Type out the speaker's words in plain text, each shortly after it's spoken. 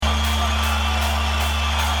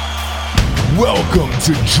Welcome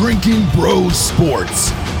to Drinking Bros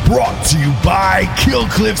Sports, brought to you by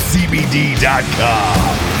KillcliffCBD.com.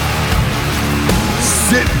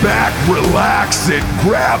 Sit back, relax, and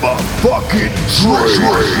grab a fucking drink.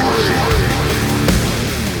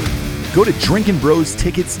 Go to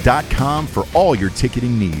drinkingbrostickets.com for all your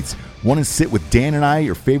ticketing needs. Want to sit with Dan and I at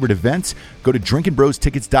your favorite events? Go to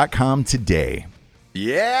drinkingbrostickets.com today.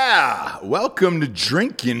 Yeah, welcome to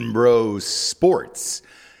Drinking Bros Sports.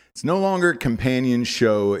 It's no longer a companion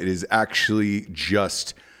show. It is actually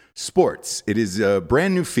just sports. It is a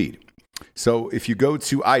brand new feed. So if you go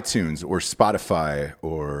to iTunes or Spotify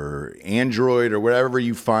or Android or wherever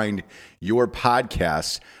you find your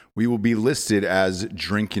podcast, we will be listed as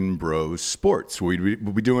Drinking Bros Sports. We'll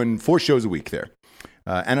be doing 4 shows a week there.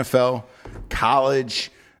 NFL,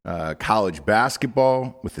 college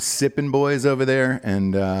basketball with the Sippin' Boys over there,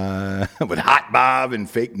 and with Hot Bob and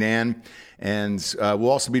Fake Nan. And we'll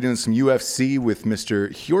also be doing some UFC with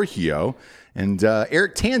Mr. Giorgio. And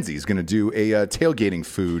Eric Tanzi is going to do a tailgating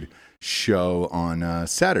food show on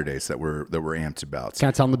Saturdays that we're amped about. Can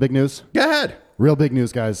I tell them the big news? Go ahead. Real big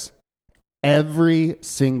news, guys. Every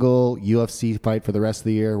single UFC fight for the rest of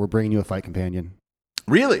the year, we're bringing you a fight companion.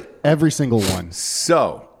 Really? Every single one.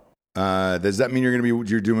 So, does that mean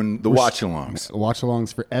you're doing the watch-alongs?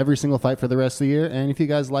 Watch-alongs for every single fight for the rest of the year. And if you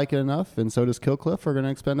guys like it enough, and so does Killcliff, we're going to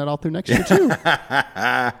expand that all through next year, too.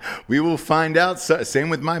 We will find out. Same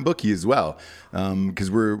with my bookie as well, because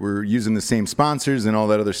we're using the same sponsors and all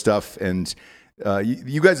that other stuff. And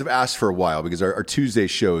you guys have asked for a while, because our Tuesday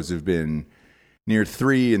shows have been near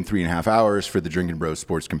 3 and 3.5 hours for the Drinking Bros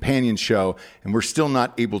Sports Companion show, and we're still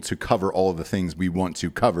not able to cover all of the things we want to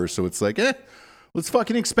cover. So it's like, let's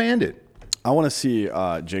fucking expand it. I want to see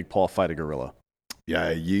Jake Paul fight a gorilla. Yeah,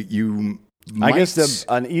 you I guess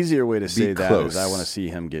an easier way to say that close. is I want to see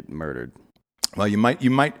him get murdered. Well, you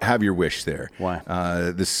might have your wish there. Why?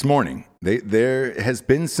 This morning, there has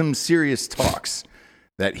been some serious talks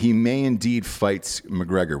that he may indeed fight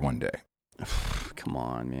McGregor one day. Come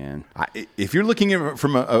on, man. If you're looking at it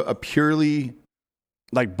from a purely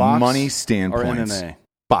like box money standpoint, or MMA?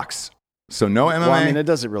 Box. So no MMA. Well, I mean, it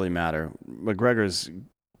doesn't really matter. McGregor's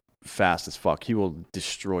fast as fuck. He will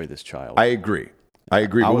destroy this child. I agree.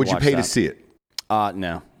 But would you pay to see it?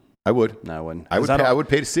 No. I would. No, I wouldn't. I would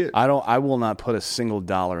pay to see it. I will not put a single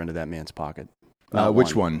dollar into that man's pocket.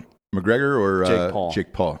 Which one? McGregor or Jake Paul?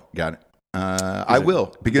 Jake Paul. Got it. I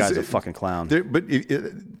will, because the guy's a fucking clown.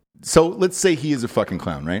 So let's say he is a fucking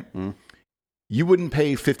clown, right? Mm. You wouldn't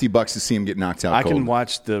pay $50 to see him get knocked out cold. I can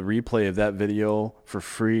watch the replay of that video for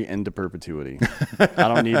free into perpetuity. I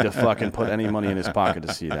don't need to fucking put any money in his pocket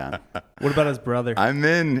to see that. What about his brother? I'm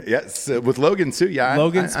in. Yes, with Logan too. Yeah,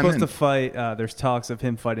 Logan's supposed to fight. There's talks of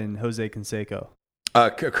him fighting Jose Canseco.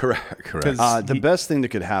 Correct. The best thing that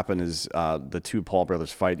could happen is the two Paul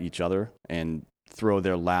brothers fight each other and throw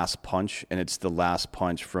their last punch, and it's the last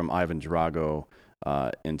punch from Ivan Drago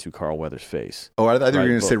into Carl Weathers' face. Oh, I thought you were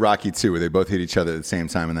going to say Rocky 2, where they both hit each other at the same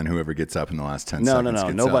time, and then whoever gets up in the last 10 seconds No.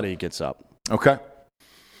 gets Nobody up. gets up. Okay.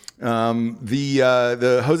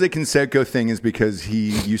 The Jose Canseco thing is because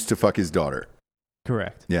he used to fuck his daughter.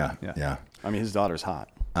 Correct. Yeah. I mean, his daughter's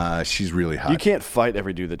hot. She's really hot. You can't fight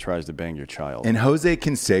every dude that tries to bang your child. And Jose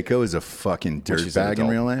Canseco is a fucking dirtbag in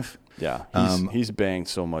real life. Yeah. He's banged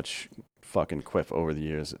so much fucking quiff over the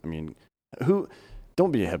years. I mean,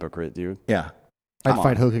 don't be a hypocrite, dude. Yeah. I'd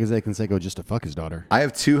fight Jose Canseco just to fuck his daughter. I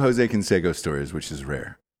have 2 Jose Canseco stories, which is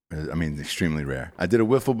rare. I mean, extremely rare. I did a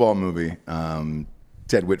wiffle ball movie.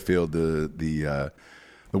 Ted Whitfield, the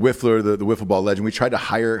whiffler, the wiffle ball legend. We tried to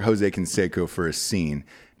hire Jose Canseco for a scene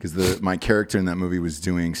because my character in that movie was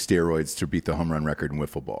doing steroids to beat the home run record in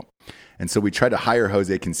wiffle ball. And so we tried to hire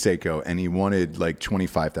Jose Canseco, and he wanted like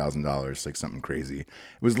 $25,000, like something crazy. It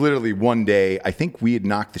was literally one day. I think we had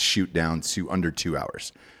knocked the shoot down to under 2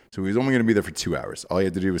 hours. So he was only going to be there for 2 hours. All he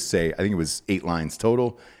had to do was say, I think it was 8 lines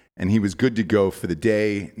total, and he was good to go for the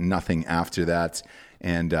day, nothing after that.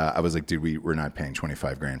 And I was like, dude, we're not paying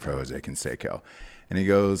 $25,000 for Jose Canseco. And he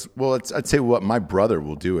goes, well, I'd say what, my brother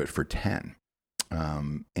will do it for 10.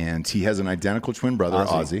 And he has an identical twin brother,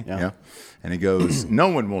 Ozzy. Yeah. And he goes, no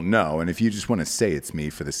one will know. And if you just want to say it's me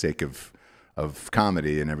for the sake of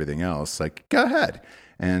comedy and everything else, like, go ahead.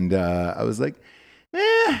 And I was like,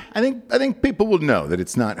 I think people will know that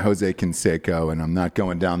it's not Jose Canseco, and I'm not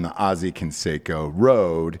going down the Ozzy Canseco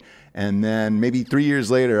road. And then maybe 3 years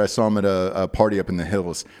later, I saw him at a party up in the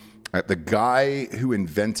hills. The guy who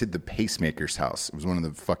invented the Pacemaker's house. It was one of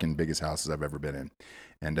the fucking biggest houses I've ever been in.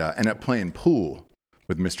 And ended up playing pool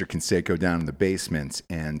with Mr. Canseco down in the basement.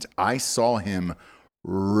 And I saw him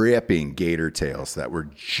ripping gator tails that were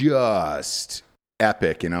just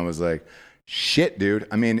epic. And I was like, shit, dude.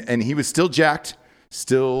 I mean, and he was still jacked.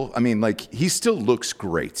 Still, I mean, like, he still looks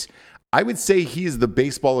great. I would say he is the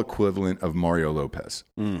baseball equivalent of Mario Lopez.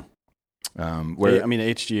 Mm. Where I mean,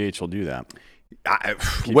 HGH will do that.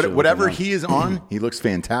 Whatever he is on, he looks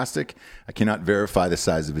fantastic. I cannot verify the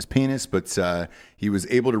size of his penis, but he was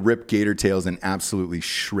able to rip gator tails and absolutely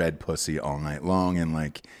shred pussy all night long. And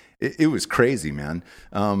like, it was crazy, man.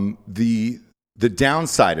 The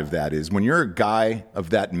downside of that is when you're a guy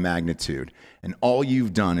of that magnitude and all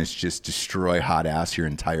you've done is just destroy hot ass your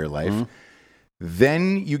entire life,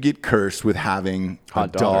 then you get cursed with having a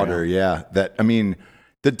daughter. Yeah. That, I mean,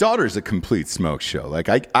 the daughter's a complete smoke show. Like,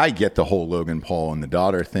 I get the whole Logan Paul and the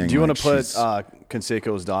daughter thing. Do you like, want to put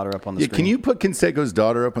Canseco's daughter up on the screen? Can you put Canseco's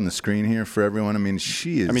daughter up on the screen here for everyone? I mean,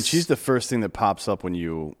 she is. I mean, she's the first thing that pops up when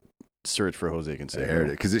you search for Jose Canseco. There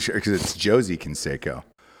it is, because it's Josie Canseco.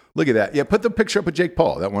 Look at that. Yeah, put the picture up of Jake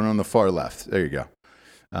Paul, that one on the far left. There you go.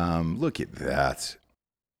 Look at that.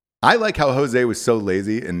 I like how Jose was so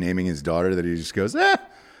lazy in naming his daughter that he just goes,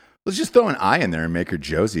 let's just throw an I in there and make her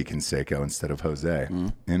Josie Canseco instead of Jose,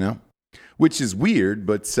 you know? Which is weird,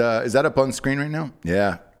 but is that up on screen right now?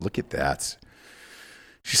 Yeah, look at that.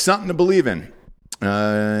 She's something to believe in.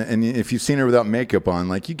 And if you've seen her without makeup on,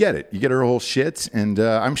 like, you get it. You get her whole shit, and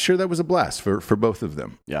I'm sure that was a blast for both of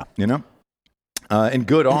them. Yeah. You know? And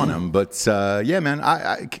good on him. But, yeah, man,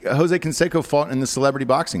 Jose Canseco fought in the celebrity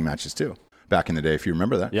boxing matches, too, back in the day, if you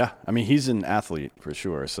remember that. Yeah. I mean, he's an athlete for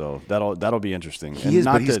sure, so that'll be interesting. He is,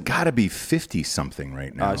 but he's got to be 50-something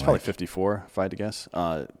right now. He's probably 54, if I had to guess.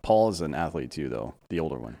 Paul is an athlete, too, though, the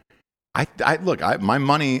older one. Look, my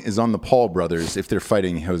money is on the Paul brothers if they're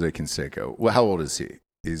fighting Jose Canseco. Well, how old is he?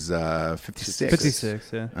 He's 56.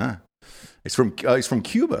 56, yeah. He's from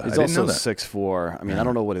Cuba. He's I didn't also know that. 6'4". I mean, I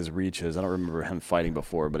don't know what his reach is. I don't remember him fighting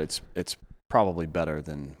before, but it's probably better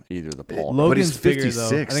than either the Paul. Logan's but he's bigger, though.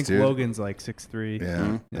 56, I think dude. Logan's like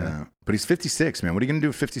 6'3". Yeah. But he's 56, man. What are you going to do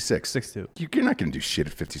at 56? 6'2". You're not going to do shit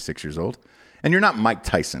at 56 years old. And you're not Mike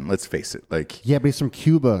Tyson, let's face it. Like, Yeah, but he's from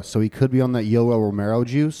Cuba, so he could be on that Yoel Romero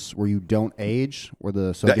juice where you don't age, where the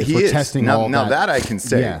that Soviets he were is. testing Now, all now that. that I can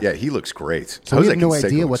say. Yeah. Yeah, he looks great. So we Jose have no Canseco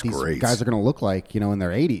idea looks what these great. guys are going to look like, in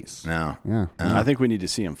their 80s. No. Yeah. I think we need to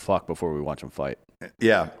see him fuck before we watch him fight.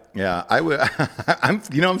 Yeah. I would.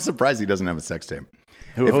 I'm surprised he doesn't have a sex tape.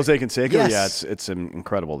 Jose Canseco? Yes. Yeah, it's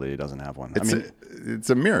incredible that he doesn't have one.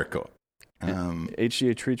 It's a miracle.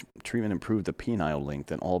 HGA treatment improved the penile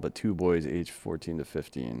length in all but 2 boys aged 14 to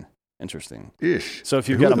 15. Interesting. Ish. So if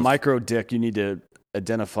you've got a micro dick, you need to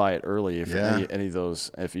identify it early. If Yeah. any of those,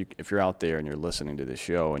 if you're out there and you're listening to this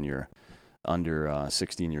show and you're under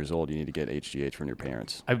 16 years old, you need to get HGH from your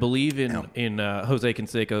parents. I believe in Jose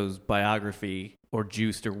Canseco's biography or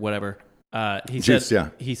Juiced or whatever. He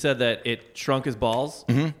said that it shrunk his balls,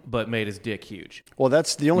 but made his dick huge. Well,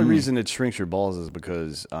 that's the only reason it shrinks your balls is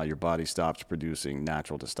because your body stops producing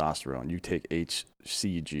natural testosterone. You take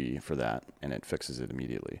HCG for that, and it fixes it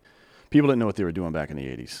immediately. People didn't know what they were doing back in the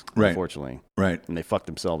 80s, unfortunately. Right. And they fucked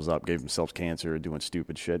themselves up, gave themselves cancer, doing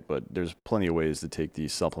stupid shit. But there's plenty of ways to take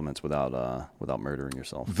these supplements without murdering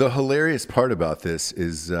yourself. The hilarious part about this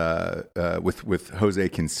is with Jose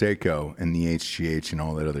Canseco and the HGH and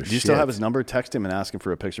all that other shit. Do you still have his number? Text him and ask him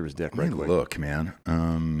for a picture of his dick right quick. Look, man.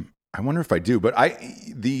 I wonder if I do. But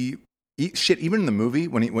even in the movie,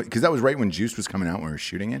 because that was right when Juice was coming out when we were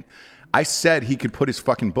shooting it, I said he could put his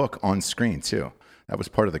fucking book on screen too. That was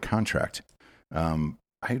part of the contract.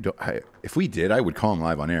 If we did, I would call him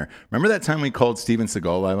live on air. Remember that time we called Steven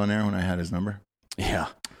Seagal live on air when I had his number? Yeah,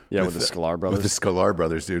 with the Sklar brothers. With the Sklar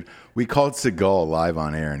brothers, dude. We called Seagal live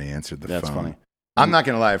on air, and he answered the phone. That's funny. I'm not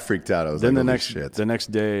gonna lie, I freaked out. I was then like, the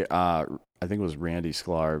next day, I think it was Randy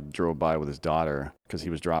Sklar drove by with his daughter because he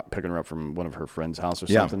was picking her up from one of her friend's house or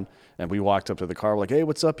something. And we walked up to the car, we're like, "Hey,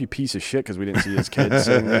 what's up, you piece of shit?" Because we didn't see his kid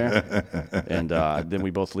sitting there. And then we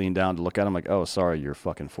both leaned down to look at him, like, "Oh, sorry, your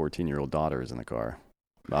fucking 14-year-old daughter is in the car."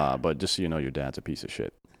 But just so you know, your dad's a piece of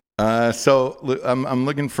shit. So I'm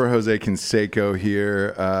looking for Jose Canseco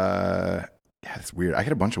here. Yeah, it's weird. I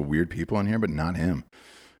got a bunch of weird people on here, but not him.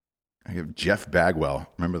 I have Jeff Bagwell.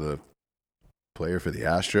 Remember the player for the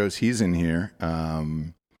Astros? He's in here.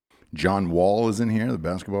 John Wall is in here, the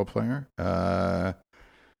basketball player.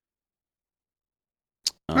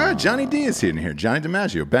 Johnny D is in here. Johnny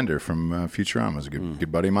DiMaggio, Bender from Futurama, is a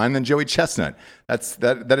good buddy of mine. Then Joey Chestnut.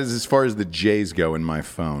 That is as far as the J's go in my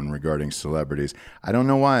phone regarding celebrities. I don't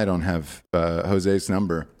know why I don't have Jose's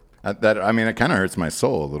number. It kind of hurts my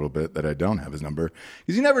soul a little bit that I don't have his number.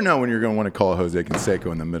 Because you never know when you're going to want to call Jose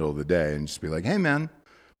Canseco in the middle of the day and just be like, "Hey, man,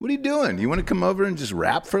 what are you doing? You want to come over and just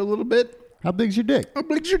rap for a little bit? How big's your dick? How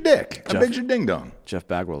big's your dick? How big's your ding dong?" Jeff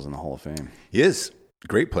Bagwell's in the Hall of Fame. He is.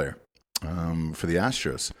 Great player. for the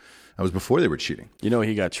Astros. That was before they were cheating. You know,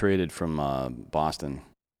 he got traded from Boston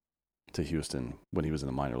to Houston when he was in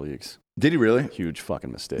the minor leagues. Did he really? Huge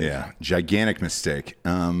fucking mistake. Yeah, gigantic mistake.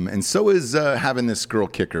 And so is having this girl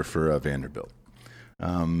kicker for Vanderbilt.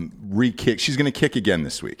 Re-kick. She's going to kick again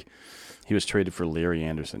this week. He was traded for Larry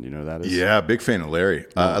Anderson. Do you know who that is? Yeah, big fan of Larry.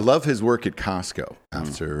 I love his work at Costco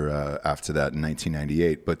after that in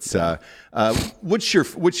 1998. But what's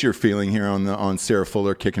your feeling here on Sarah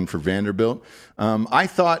Fuller kicking for Vanderbilt? I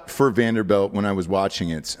thought for Vanderbilt when I was watching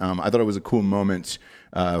it, I thought it was a cool moment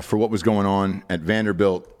for what was going on at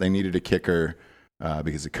Vanderbilt. They needed a kicker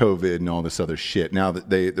because of COVID and all this other shit. Now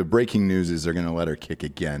the breaking news is they're going to let her kick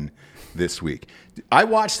again this week. I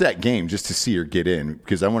watched that game just to see her get in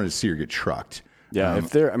because I wanted to see her get trucked. Yeah,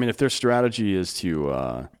 if their strategy is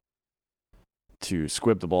to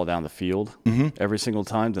squib the ball down the field every single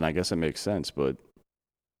time, then I guess it makes sense. But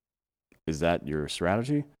is that your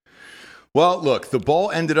strategy? Well, look, the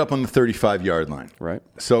ball ended up on the 35-yard line. Right.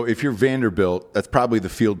 So if you're Vanderbilt, that's probably the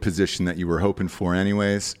field position that you were hoping for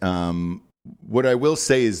anyways. What I will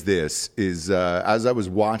say is this, as I was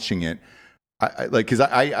watching it,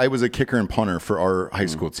 I was a kicker and punter for our high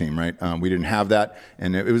school team, right? We didn't have that,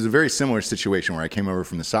 and it was a very similar situation where I came over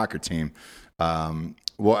from the soccer team.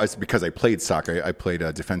 It's because I played soccer. I played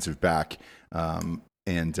defensive back,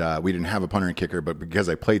 and we didn't have a punter and kicker, but because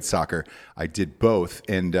I played soccer, I did both,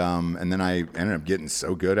 and then I ended up getting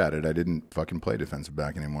so good at it, I didn't fucking play defensive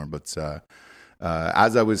back anymore. But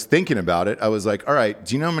as I was thinking about it, I was like, all right,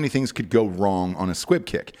 do you know how many things could go wrong on a squib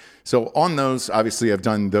kick? So on those, obviously I've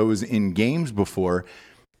done those in games before.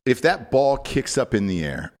 If that ball kicks up in the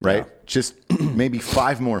air, right, just maybe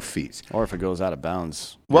 5 more feet. Or if it goes out of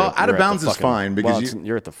bounds. Well, out of bounds is fine because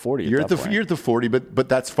you're at the 40 You're at the 40, but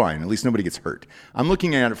that's fine. At least nobody gets hurt. I'm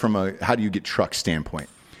looking at it from a how do you get truck standpoint.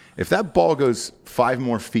 If that ball goes 5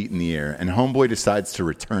 more feet in the air and homeboy decides to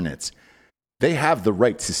return it, they have the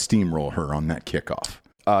right to steamroll her on that kickoff.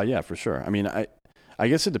 Yeah, for sure. I mean, I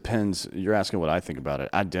guess it depends. You're asking what I think about it.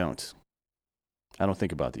 I don't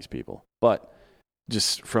think about these people. But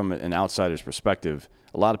just from an outsider's perspective,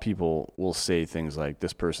 a lot of people will say things like,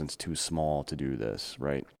 this person's too small to do this,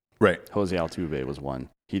 right? Right. Jose Altuve was one.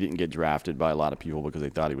 He didn't get drafted by a lot of people because they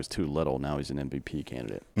thought he was too little. Now he's an MVP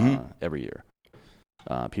candidate every year.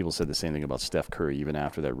 People said the same thing about Steph Curry. Even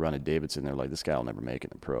after that run at Davidson, they're like, this guy will never make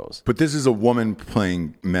it in pros. But this is a woman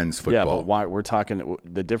playing men's football. Yeah, but why we're talking,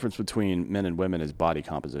 the difference between men and women is body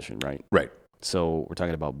composition, right? Right. So we're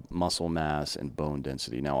talking about muscle mass and bone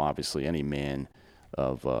density. Now, obviously, any man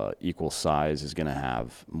of equal size is going to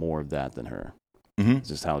have more of that than her. Mm-hmm. It's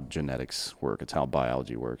just how genetics work. It's how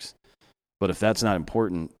biology works. But if that's not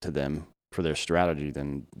important to them for their strategy,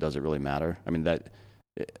 then does it really matter? I mean,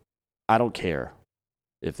 I don't care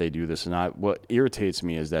if they do this or not. What irritates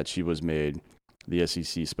me is that she was made the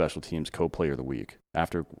SEC Special Teams Co-Player of the Week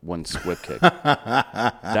after one squib kick.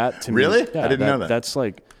 That to really? me, yeah, I didn't know that. That's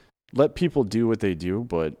like, let people do what they do,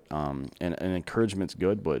 but and encouragement's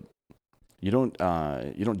good, but you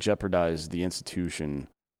don't jeopardize the institution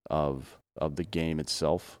of the game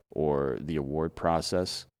itself or the award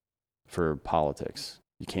process for politics.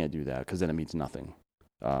 You can't do that because then it means nothing,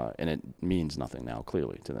 and it means nothing now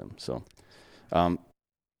clearly to them. So.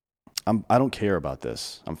 I don't care about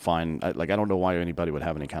this. I'm fine. I don't know why anybody would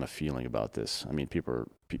have any kind of feeling about this. I mean,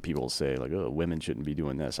 people say like, "Oh, women shouldn't be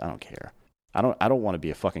doing this." I don't care. I don't want to be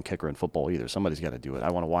a fucking kicker in football either. Somebody's got to do it.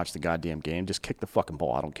 I want to watch the goddamn game. Just kick the fucking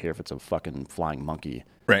ball. I don't care if it's a fucking flying monkey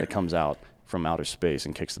that comes out from outer space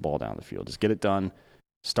and kicks the ball down the field. Just get it done.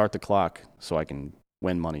 Start the clock so I can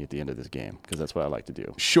win money at the end of this game because that's what I like to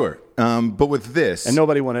do. Sure. But with this, and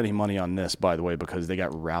nobody won any money on this, by the way, because they got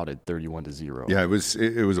routed 31-0. Yeah, it was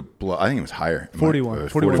a blow. I think it was higher. 41.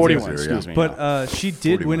 41, excuse me. But she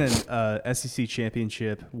did 41. win an SEC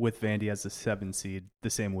championship with Vandy as the 7th seed the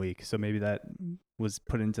same week. So maybe that was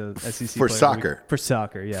put into SEC for soccer. For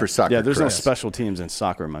soccer, yeah. For soccer. Yeah, there's correct. no special teams in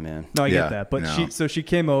soccer, my man. No, I Yeah, get that. But no. she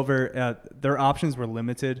came over. Their options were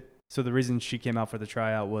limited. So the reason she came out for the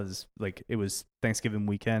tryout was like it was Thanksgiving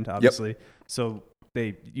weekend, obviously. Yep. So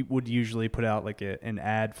they would usually put out like an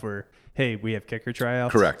ad for, hey, we have kicker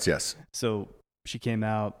tryouts. Correct, yes. So she came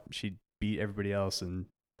out, she beat everybody else, and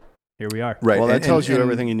here we are. Right. Well, that tells you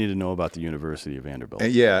everything you need to know about the University of Vanderbilt.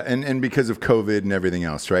 Yeah, and because of COVID and everything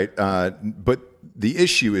else, right? But the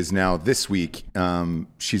issue is now this week,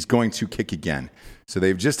 she's going to kick again. So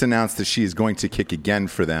they've just announced that she is going to kick again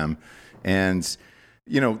for them. And,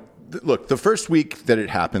 you know, look, the first week that it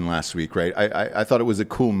happened last week, right, I thought it was a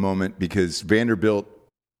cool moment because Vanderbilt,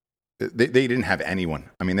 they didn't have anyone.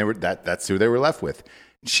 I mean, that's who they were left with.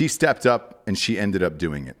 she stepped up and she ended up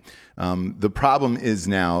doing it. The problem is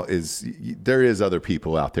now there is other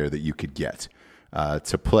people out there that you could get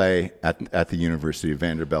to play at the University of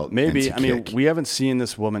Vanderbilt. Maybe. I mean, we haven't seen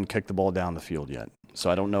this woman kick the ball down the field yet, so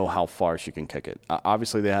I don't know how far she can kick it.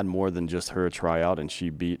 Obviously, they had more than just her tryout, and she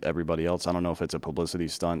beat everybody else. I don't know if it's a publicity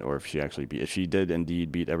stunt or if she did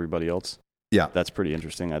indeed beat everybody else. Yeah, that's pretty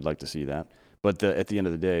interesting. I'd like to see that. But at the end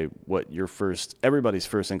of the day, everybody's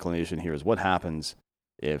first inclination here is what happens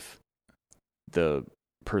if the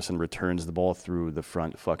person returns the ball through the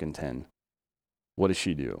front fucking 10. What does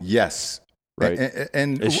she do? Yes. Right.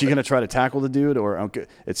 And is she going to try to tackle the dude? Or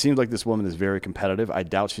it seems like this woman is very competitive. I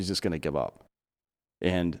doubt she's just going to give up.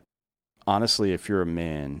 And honestly, if you're a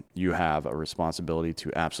man, you have a responsibility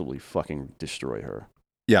to absolutely fucking destroy her.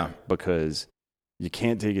 Yeah. Because you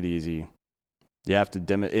can't take it easy. You have to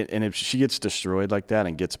and if she gets destroyed like that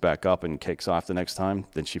and gets back up and kicks off the next time,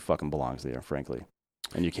 then she fucking belongs there, frankly.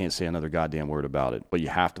 And you can't say another goddamn word about it. But you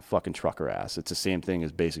have to fucking truck her ass. It's the same thing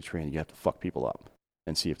as basic training. You have to fuck people up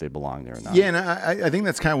and see if they belong there or not. Yeah, and I think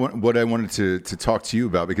that's kind of what I wanted to talk to you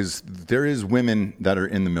about, because there is women that are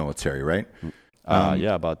in the military, right?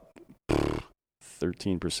 Yeah, about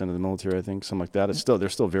 13% of the military, I think, something like that. They're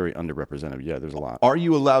still very underrepresented. Yeah, there's a lot. Are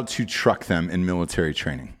you allowed to truck them in military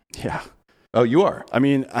training? Yeah. Oh, you are? I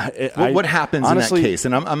mean, what happens honestly, in that case?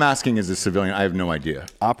 And I'm asking as a civilian. I have no idea.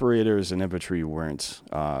 Operators and infantry weren't.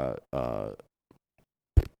 They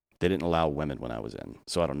didn't allow women when I was in,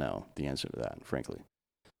 so I don't know the answer to that, frankly.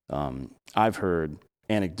 I've heard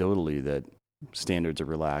anecdotally that standards are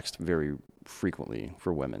relaxed very frequently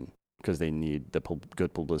for women because they need the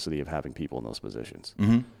good publicity of having people in those positions.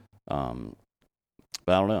 Mm-hmm.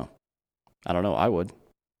 But I don't know. I would.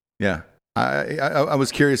 Yeah. I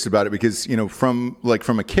was curious about it because, from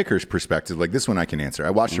a kicker's perspective, like this one I can answer. I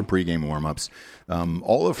watched her pregame warm-ups.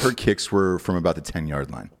 All of her kicks were from about the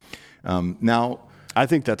 10-yard line. Now, I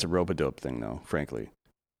think that's a rope-a-dope thing, though, frankly.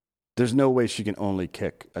 There's no way she can only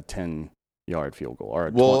kick a 10-yard field goal or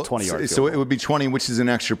a 20-yard field goal. So it would be 20, which is an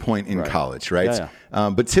extra point in college, right? Yeah.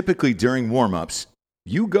 But typically during warm-ups,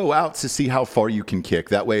 you go out to see how far you can kick.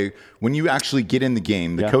 That way, when you actually get in the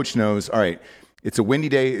game, the coach knows, all right, it's a windy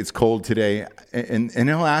day, it's cold today, and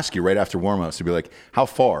he'll ask you right after warm-ups to be like, how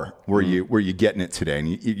far were you getting it today?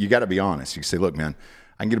 And you got to be honest. You say, look, man,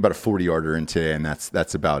 I can get about a 40-yarder in today, and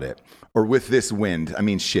that's about it. Or with this wind, I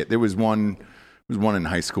mean, shit, there was one in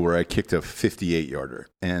high school where I kicked a 58-yarder,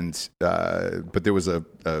 and but there was a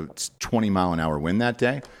 20-mile-an-hour wind that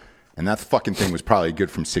day, and that fucking thing was probably good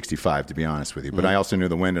from 65, to be honest with you. But I also knew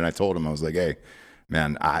the wind, and I told him, I was like, hey,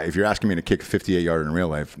 man, if you're asking me to kick a 58-yarder in real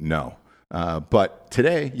life, no. But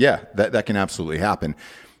today, yeah, that can absolutely happen.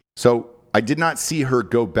 So I did not see her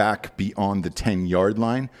go back beyond the 10-yard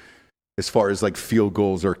line as far as like field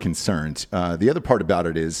goals are concerned. The other part about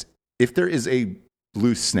it is if there is a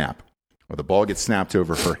loose snap or the ball gets snapped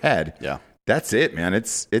over her head, that's it, man.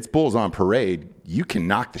 It's bulls on parade. You can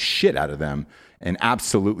knock the shit out of them and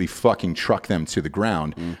absolutely fucking truck them to the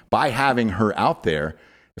ground by having her out there.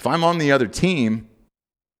 If I'm on the other team,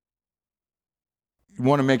 you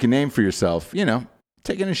want to make a name for yourself,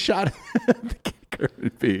 taking a shot at the kicker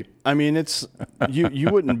would be. I mean, it's you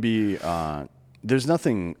wouldn't be. There's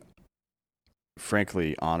nothing,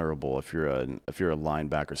 frankly, honorable if you're a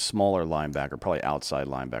linebacker, smaller linebacker, probably outside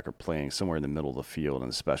linebacker, playing somewhere in the middle of the field in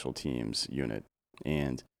the special teams unit,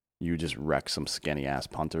 and you just wreck some skinny ass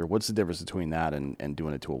punter. What's the difference between that and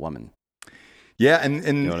doing it to a woman? Yeah, and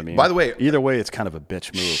you know what I mean? By the way, either way, it's kind of a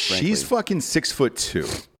bitch move. Frankly. She's fucking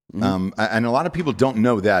 6'2". And a lot of people don't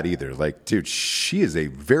know that either. Like, dude, she is a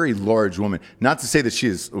very large woman. Not to say that she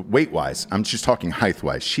is weight-wise. I'm just talking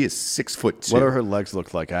height-wise. She is 6'2". What do her legs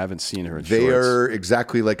look like? I haven't seen her in They shorts. are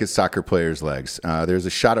exactly like a soccer player's legs. There's a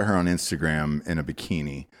shot of her on Instagram in a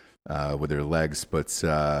bikini with her legs. But she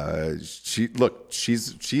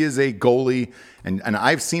is a goalie. And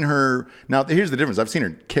I've seen her. Now, here's the difference. I've seen her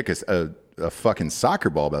kick a fucking soccer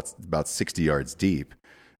ball about 60 yards deep.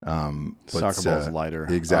 Soccer ball's lighter.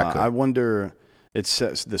 Exactly. I wonder. It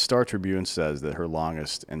says the Star Tribune says that her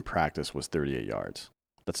longest in practice was 38 yards.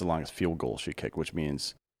 That's the longest field goal she kicked, which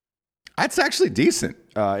means that's actually decent.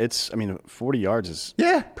 40 yards is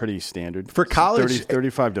pretty standard for college.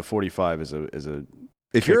 35 to 45 is a.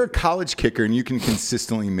 If you're a college kicker and you can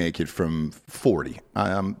consistently make it from 40,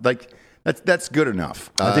 that's good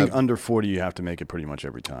enough. I think under 40 you have to make it pretty much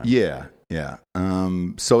every time. Yeah.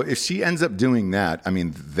 So if she ends up doing that, I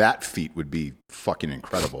mean, that feat would be fucking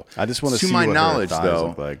incredible. I just want to see my what knowledge, her thighs though,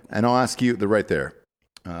 look like. and I'll ask you right there,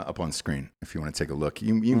 up on screen, if you want to take a look.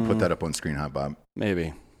 You can put that up on screen, huh, Bob?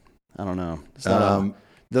 Maybe. I don't know. It's not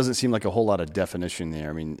doesn't seem like a whole lot of definition there.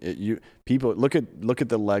 I mean, people look at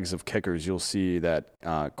the legs of kickers. You'll see that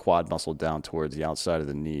quad muscle down towards the outside of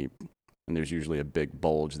the knee, and there's usually a big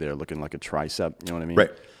bulge there, looking like a tricep. You know what I mean?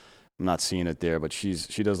 Right. I'm not seeing it there, but she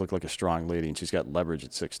does look like a strong lady, and she's got leverage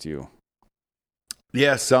at 6'2".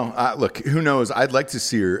 Yeah. So look, who knows? I'd like to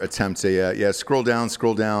see her attempt a Scroll down.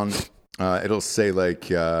 It'll say like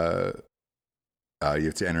you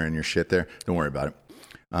have to enter in your shit there. Don't worry about it.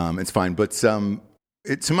 It's fine. But to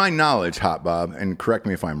my knowledge, Hot Bob, and correct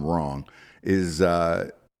me if I'm wrong, is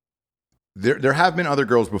there have been other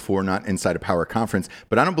girls before, not inside a power conference,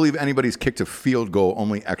 but I don't believe anybody's kicked a field goal,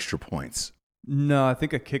 only extra points. No, I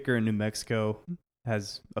think a kicker in New Mexico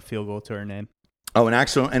has a field goal to her name. Oh, an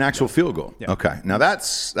actual field goal. Yeah. Okay. Now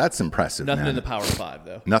that's impressive. Nothing man. in the Power 5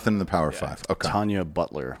 though. Nothing in the Power 5. Okay. Tanya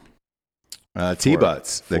Butler.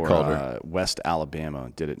 T-Butts, they called her. West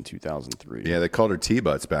Alabama did it in 2003. Yeah, they called her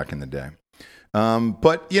T-Butts back in the day.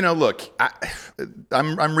 But, look,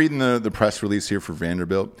 I'm reading the press release here for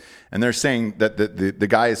Vanderbilt, and they're saying that the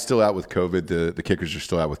guy is still out with COVID. The kickers are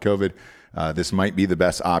still out with COVID. This might be the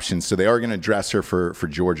best option. So they are going to dress her for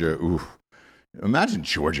Georgia. Ooh, imagine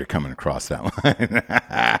Georgia coming across that line.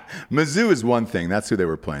 Mizzou is one thing. That's who they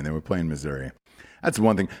were playing. They were playing Missouri. That's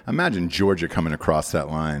one thing. Imagine Georgia coming across that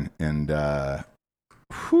line and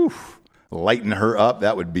lighten her up.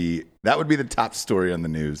 That would be the top story on the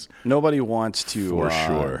news. Nobody wants to for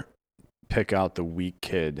sure pick out the weak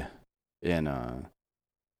kid in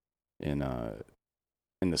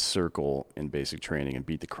the circle in basic training and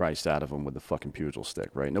beat the Christ out of him with the fucking pugil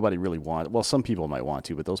stick, right? Nobody really wants. Well, some people might want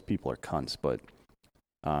to, but those people are cunts. But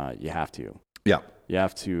you have to. Yeah. You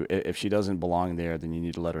have to. If she doesn't belong there, then you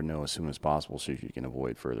need to let her know as soon as possible so you can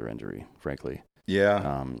avoid further injury. Frankly.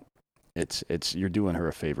 Yeah. It's you're doing her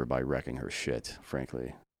a favor by wrecking her shit.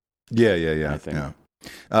 Frankly. Yeah. I think. Yeah.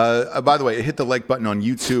 By the way, hit the like button on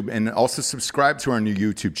YouTube and also subscribe to our new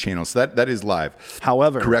YouTube channel. So that is live.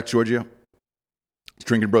 However, correct, Giorgio? It's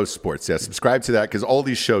Drinking Bros Sports. Yeah, subscribe to that because all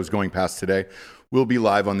these shows going past today will be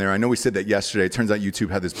live on there. I know we said that yesterday. It turns out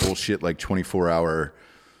YouTube had this bullshit like 24-hour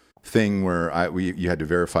thing where you had to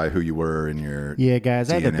verify who you were in your Yeah, guys,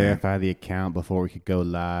 DNA. I had to verify the account before we could go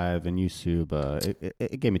live, and YouTube,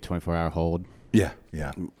 it gave me a 24-hour hold. Yeah.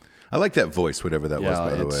 I like that voice, whatever that was,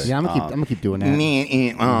 by the way. Yeah, I'm gonna keep doing that. Man,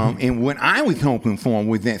 and what I was hoping for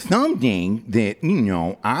was that someday that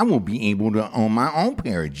I will be able to own my own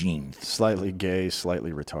pair of jeans. Slightly gay,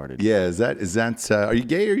 slightly retarded. Yeah, is that? Are you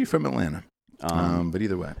gay or are you from Atlanta? But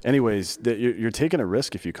either way. Anyways, you're taking a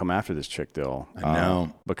risk if you come after this chick, though. I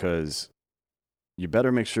know. Because you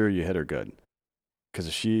better make sure you hit her good. Because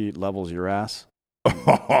if she levels your ass,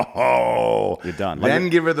 you're done. Then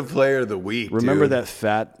give her the player of the week. Remember dude. that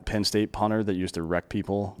fat Penn State punter that used to wreck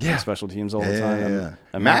people on special teams all the time?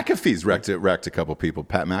 Yeah. McAfee's wrecked a couple people.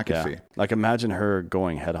 Pat McAfee. Yeah. Like imagine her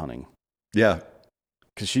going headhunting. Yeah.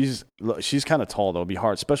 Because she's kind of tall, though. It'd be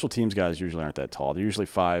hard. Special teams guys usually aren't that tall. They're usually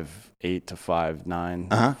 5'8" to 5'9",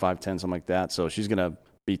 5'10", something like that. So she's going to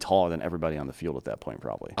be taller than everybody on the field at that point,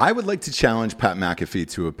 probably. I would like to challenge Pat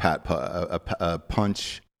McAfee to a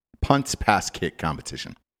punt pass kick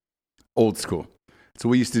competition. Old school. It's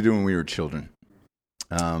what we used to do when we were children.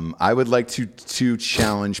 I would like to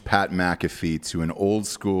challenge Pat McAfee to an old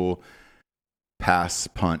school pass,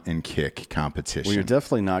 punt, and kick competition. Well, you're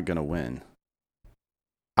definitely not going to win.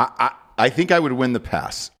 I think I would win the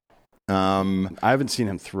pass. I haven't seen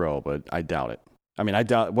him throw, but I doubt it. I mean, I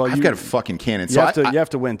doubt. Well, I've got a fucking cannon. You have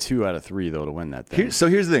to win 2 out of 3 though to win that thing. Here's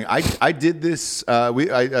the thing. I did this.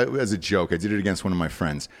 As a joke. I did it against one of my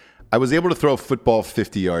friends. I was able to throw a football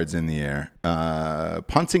 50 yards in the air.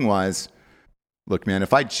 Punting wise, look, man,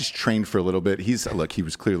 if I just trained for a little bit, he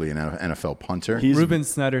was clearly an NFL punter. Ruben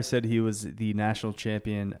Snyder said he was the national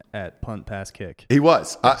champion at punt pass kick. He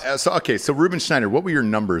was. So Ruben Schneider, what were your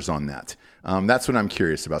numbers on that? That's what I'm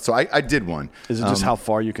curious about. So I did one. Is it just how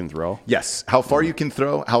far you can throw? Yes. How far you can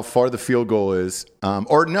throw, how far the field goal is.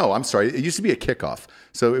 Or no, I'm sorry. It used to be a kickoff.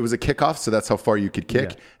 So it was a kickoff, so that's how far you could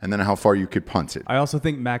kick, and then how far you could punt it. I also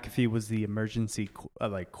think McAfee was the emergency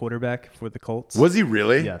quarterback for the Colts. Was he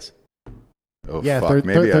really? Yes. Oh, yeah, fuck.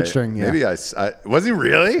 third string. Yeah. Maybe I was he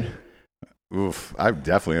really? Oof, I've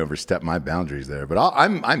definitely overstepped my boundaries there, but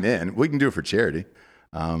I'm in. We can do it for charity.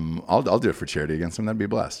 I'll do it for charity against him. That'd be a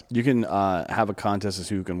blast. You can have a contest as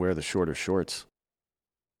who can wear the shorter shorts.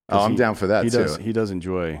 Oh, I'm down for that too. He does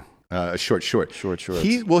enjoy short shorts.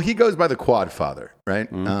 He goes by the Quad Father, right?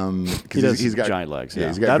 He's got giant legs. Yeah,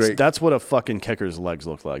 he's got that's what a fucking kicker's legs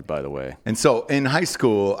look like, by the way. And so in high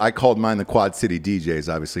school, I called mine the Quad City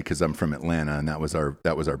DJs, obviously, because I'm from Atlanta, and that was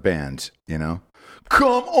our band. You know,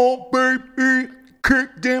 come on, baby,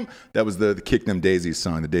 kick them. That was the Kick Them Daisies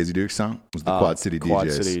song. The Daisy Dukes song was the Quad City DJs.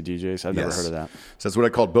 Quad City DJs. I've never heard of that. So that's what I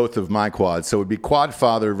called both of my quads. So it would be Quad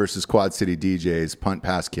Father versus Quad City DJs, punt,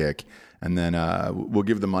 pass, kick. And then we'll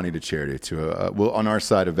give the money to charity. We'll on our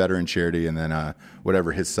side a veteran charity, and then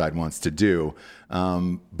whatever his side wants to do.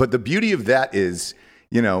 But the beauty of that is,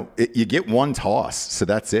 you get one toss, so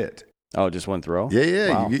that's it. Oh, just one throw? Yeah.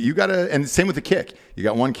 Wow. You gotta, and same with the kick. You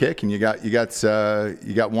got one kick, and you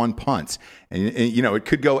got one punt, and it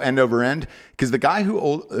could go end over end because the guy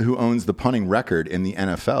who owns the punting record in the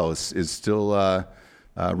NFL is still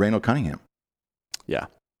Randall Cunningham. Yeah.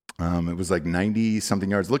 It was like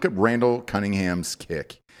 90-something yards. Look at Randall Cunningham's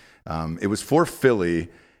kick. It was for Philly,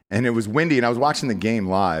 and it was windy, and I was watching the game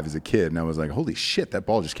live as a kid, and I was like, holy shit, that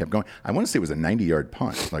ball just kept going. I want to say it was a 90-yard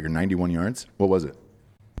punt, like or 91 yards. What was it?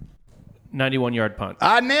 91-yard punt.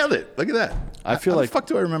 I nailed it. Look at that. I feel How like the fuck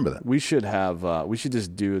do I remember that? We should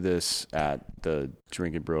just do this at the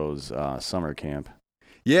Drinking Bros summer camp.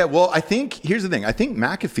 Yeah, well, I think here's the thing. I think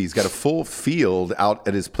McAfee's got a full field out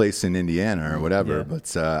at his place in Indiana or whatever. Yeah.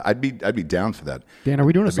 But I'd be down for that. Dan, are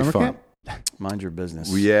we doing a summer camp? Mind your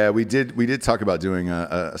business. We did talk about doing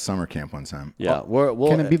a summer camp one time. Yeah,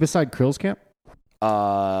 can it be beside Krill's camp?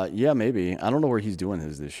 Yeah, maybe. I don't know where he's doing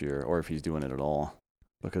his this year, or if he's doing it at all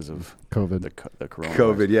because of COVID. The coronavirus.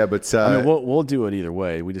 COVID, yeah, but I mean, we'll do it either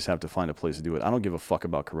way. We just have to find a place to do it. I don't give a fuck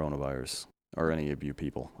about coronavirus or any of you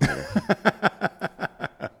people.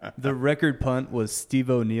 The record punt was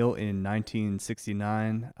Steve O'Neill in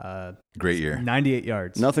 1969. Great year. 98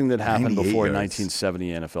 yards. Nothing that happened before yards.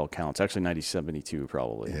 1970 NFL counts. Actually, 1972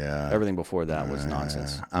 probably. Yeah. Everything before that was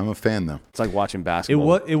nonsense. I'm a fan, though. It's like watching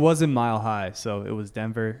basketball. It wasn't Mile High, so it was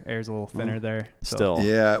Denver. Air's a little thinner there. So. Still.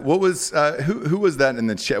 Yeah. What was who was that in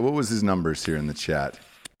the chat? What was his numbers here in the chat?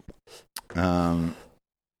 So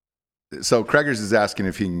Craigers is asking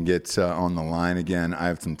if he can get on the line again. I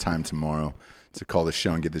have some time tomorrow to call the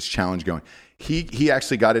show and get this challenge going. He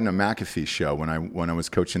actually got in a McAfee show when I was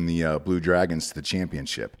coaching the Blue Dragons to the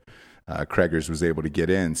championship. Craigers was able to get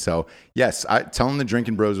in. So yes, I tell him the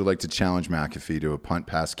Drinking Bros would like to challenge McAfee to a punt,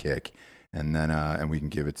 pass, kick, and then and we can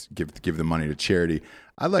give the money to charity.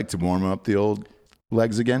 I'd like to warm up the old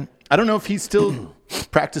legs again. I don't know if he still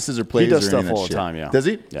practices or plays. He does or stuff any of that all the shit. time. Yeah. Does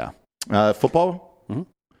he? Yeah. Football. Mm-hmm.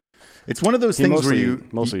 It's one of those things where you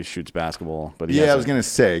mostly shoots basketball, but I was gonna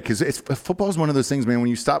say because football is one of those things, man. When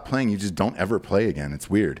you stop playing, you just don't ever play again. It's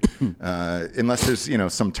weird, unless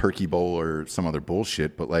there's some turkey bowl or some other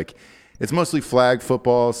bullshit. But like, it's mostly flag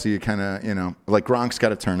football, so you kind of like Gronk's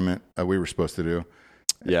got a tournament we were supposed to do.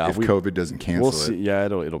 Yeah, if COVID doesn't cancel we'll see. Yeah,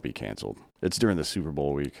 it'll be canceled. It's during the Super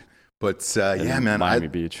Bowl week. But yeah, man, Miami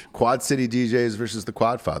Beach. Quad City DJs versus the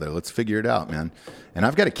Quad Father. Let's figure it out, man. And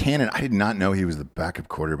I've got a cannon. I did not know he was the backup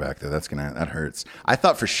quarterback though. That hurts. I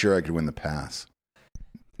thought for sure I could win the pass.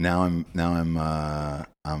 Now I'm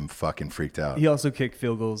fucking freaked out. He also kicked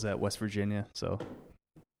field goals at West Virginia, so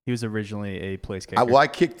he was originally a place kicker. I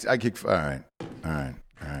kicked. All right.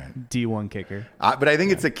 D1 kicker. But I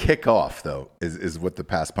think it's a kickoff though. Is what the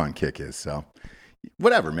pass punt kick is. So.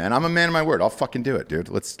 Whatever, man. I'm a man of my word. I'll fucking do it, dude.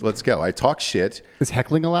 Let's go. I talk shit. Is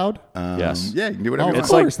heckling allowed? Yes. Yeah, you can do whatever you want.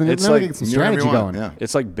 Of course. Then get some strategy going. Yeah.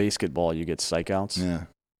 It's like basketball. You get psych outs. Yeah.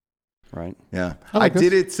 Right? Yeah. I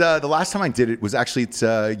did it. The last time I did it was actually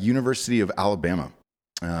at University of Alabama.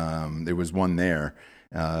 There was one there.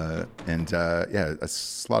 I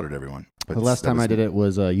slaughtered everyone. But the last time I did it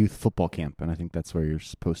was a youth football camp, and I think that's where you're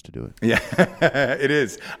supposed to do it. Yeah, it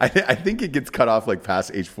is. I think it gets cut off like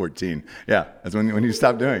past age 14. Yeah, that's when you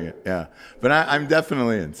stop doing it. Yeah, but I'm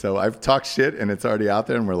definitely in. So I've talked shit, and it's already out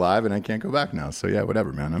there, and we're live, and I can't go back now. So yeah,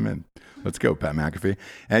 whatever, man. I'm in. Let's go, Pat McAfee.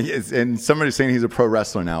 And somebody's saying he's a pro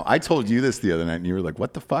wrestler now. I told you this the other night, and you were like,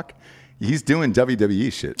 "What the fuck?" He's doing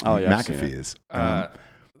WWE shit. Oh yeah, McAfee is.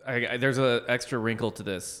 There's an extra wrinkle to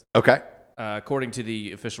this. Okay. According to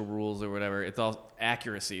the official rules or whatever, it's all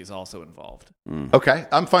accuracy is also involved. Okay,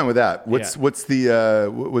 I'm fine with that. What's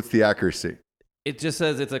the accuracy? It just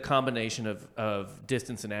says it's a combination of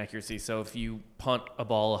distance and accuracy. So if you punt a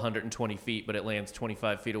ball 120 feet, but it lands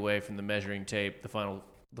 25 feet away from the measuring tape, the final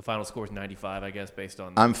score is 95, I guess, based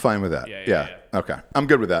on. I'm fine with that. Yeah. Okay, I'm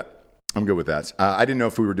good with that. I didn't know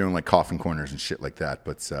if we were doing like coffin corners and shit like that,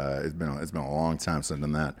 but it's been a long time since I've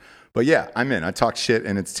done that. But yeah, I'm in. I talked shit,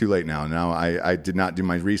 and it's too late now. Now I did not do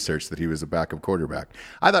my research that he was a backup quarterback.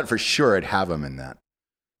 I thought for sure I'd have him in that.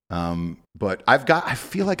 But I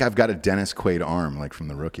feel like I've got a Dennis Quaid arm, like from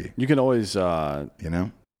The Rookie. You can always,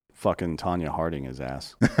 fucking Tanya Harding his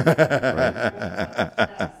ass. Right?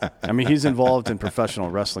 I mean, he's involved in professional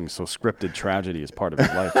wrestling, so scripted tragedy is part of his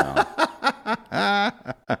life now.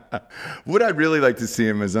 What I'd really like to see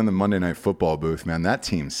him is on the Monday Night Football booth, man. That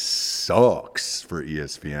team sucks for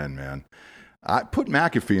ESPN, man. I put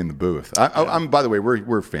McAfee in the booth. I'm by the way,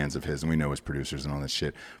 we're fans of his, and we know his producers and all that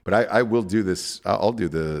shit. But I will do this. I'll do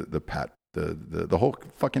the whole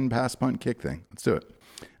fucking pass, punt, kick thing. Let's do it.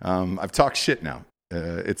 I've talked shit now.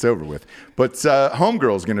 It's over with. But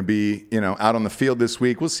Homegirl's going to be, out on the field this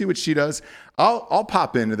week. We'll see what she does. I'll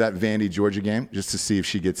pop into that Vandy Georgia game just to see if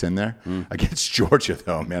she gets in there against Georgia,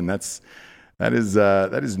 though. Man, that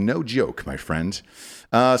is no joke, my friend.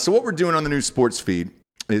 So what we're doing on the new sports feed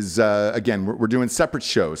is again we're doing separate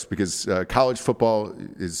shows because college football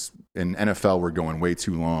is. In NFL, we're going way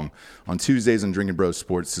too long. On Tuesdays on Drinking Bros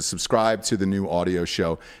Sports, to subscribe to the new audio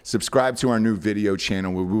show, subscribe to our new video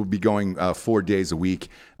channel where we'll be going 4 days a week.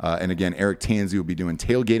 And again, Eric Tanzi will be doing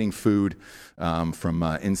tailgating food from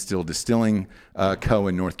Instill Distilling Co.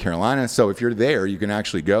 in North Carolina. So if you're there, you can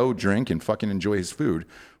actually go drink and fucking enjoy his food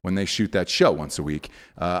when they shoot that show once a week.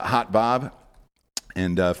 Hot Bob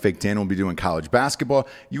and Fake Dan will be doing college basketball.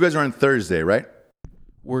 You guys are on Thursday, right?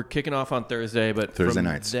 We're kicking off on Thursday, but Thursday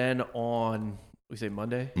from nights. Then on, we say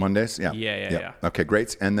Monday? Mondays? Yeah. Yeah. Okay,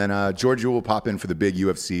 great. And then Georgia will pop in for the big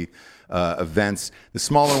UFC events. The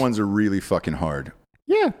smaller ones are really fucking hard.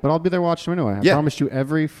 Yeah, but I'll be there watching them anyway. I Yeah. promised you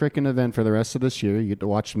every freaking event for the rest of this year. You get to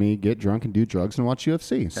watch me get drunk and do drugs and watch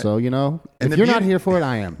UFC. So, And if the you're not beauty- here for it,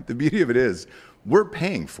 I am. The beauty of it is we're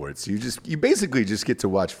paying for it. So you basically just get to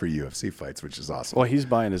watch free UFC fights, which is awesome. Well, he's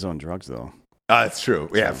buying his own drugs, though. That's true.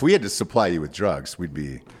 Yeah, if we had to supply you with drugs, the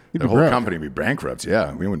be whole broke. company would be bankrupt.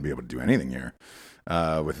 Yeah, we wouldn't be able to do anything here.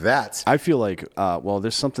 With that, I feel like,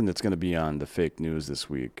 there's something that's going to be on the fake news this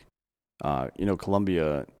week.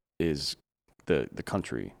 Colombia is the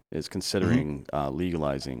country is considering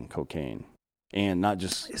legalizing cocaine, and not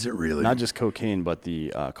just is it really? not just cocaine, but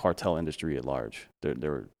the cartel industry at large.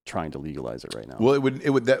 They're trying to legalize it right now. Well,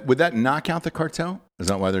 would that knock out the cartel? Is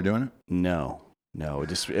that why they're doing it? No,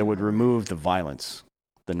 it would remove the violence,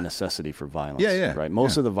 the necessity for violence. Yeah. Right.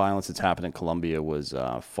 Most of the violence that's happened in Colombia was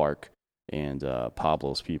FARC and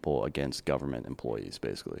Pablo's people against government employees,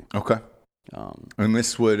 basically. Okay. And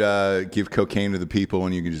this would give cocaine to the people,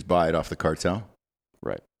 and you can just buy it off the cartel.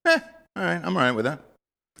 Right. All right, I'm all right with that.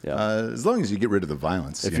 Yeah. As long as you get rid of the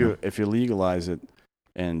violence. If you legalize it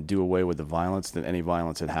and do away with the violence, then any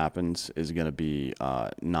violence that happens is going to be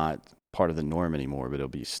not part of the norm anymore, but it'll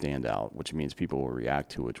be standout, which means people will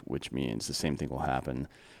react to it, which means the same thing will happen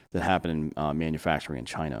that happened in manufacturing in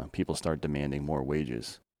China. People start demanding more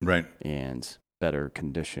wages, right, and better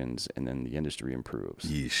conditions, and then the industry improves.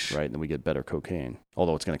 Yeesh. Right, and then we get better cocaine,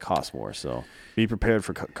 although it's going to cost more. So be prepared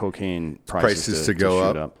for cocaine prices to go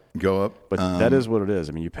shoot up. Go up. But that is what it is.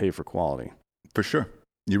 I mean, you pay for quality. For sure.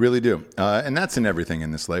 You really do. And that's in everything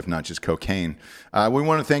in this life, not just cocaine. We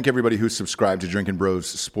want to thank everybody who subscribed to Drinking Bros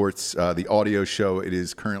Sports, the audio show. It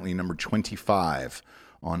is currently number 25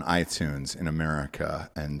 on iTunes in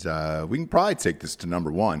America. And we can probably take this to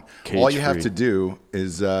number 1. All you have to do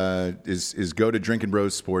is go to Drinking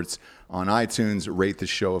Bros Sports on iTunes, rate the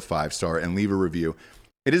show a 5-star, and leave a review.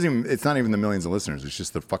 It's not even the millions of listeners. It's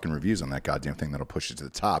just the fucking reviews on that goddamn thing that'll push it to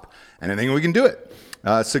the top. And I think we can do it.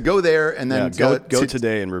 So go there and then go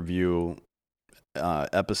today and review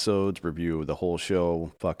episodes, review the whole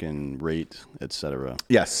show, fucking rate, etc.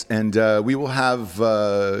 Yes, and we will have we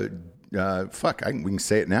can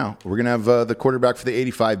say it now. We're gonna have the quarterback for the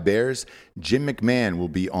 '85 Bears, Jim McMahon, will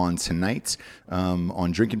be on tonight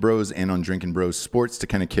on Drinking Bros and on Drinking Bros Sports to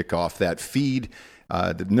kind of kick off that feed.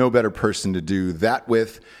 No better person to do that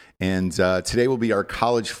with. And today will be our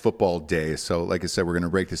college football day. So, like I said, we're going to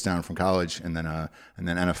break this down from college and then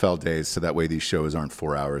NFL days, so that way these shows aren't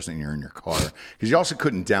 4 hours and you're in your car. Because you also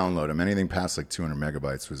couldn't download them. Anything past like 200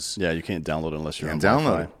 megabytes was you can't download it unless you're on download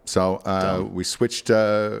Wi-Fi. it. So we switched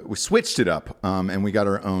it up, and we got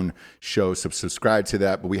our own show. So subscribe to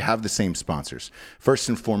that. But we have the same sponsors. First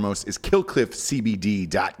and foremost is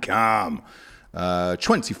KillcliffCBD.com.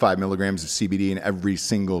 25 milligrams of CBD in every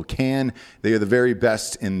single can. They are the very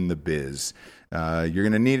best in the biz. You're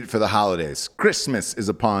going to need it for the holidays. Christmas is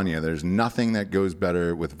upon you. There's nothing that goes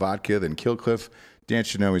better with vodka than Killcliff. Dan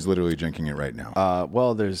should know he's literally drinking it right now.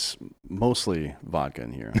 Well, there's mostly vodka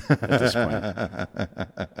in here at this point.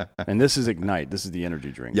 And this is Ignite. This is the energy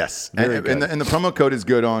drink. Yes. Very And good. the promo code is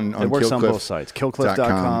good on It works Killcliff. on both sites.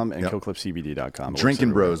 Killcliff.com and Yep. KillcliffCBD.com.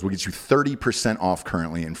 Drinking Bros will get you 30% off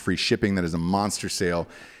currently and free shipping. That is a monster sale.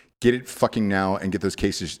 Get it fucking now and get those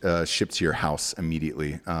cases shipped to your house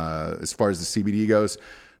immediately. As far as the CBD goes,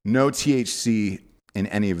 no THC in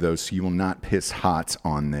any of those, so you will not piss hot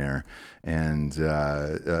on there. And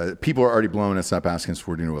people are already blowing us up, asking us if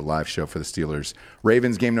we're doing a live show for the Steelers.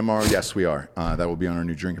 Ravens game tomorrow. Yes, we are. That will be on our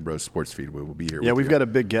new Drinking Bros sports feed. We will be here. Yeah, we've got a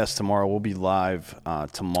big guest tomorrow. We'll be live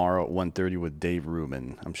tomorrow at 1:30 with Dave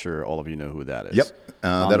Rubin. I'm sure all of you know who that is. Yep.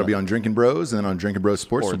 That'll be on Drinking Bros, and then on Drinking Bros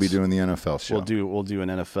Sports, we'll be doing the NFL show. We'll do an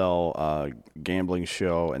NFL gambling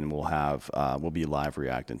show, and we'll be live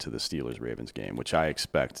reacting to the Steelers Ravens game, which I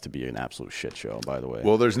expect to be an absolute shit show. By the way,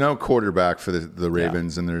 well, there's no quarterback for the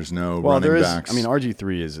Ravens, and there's no running backs. I mean,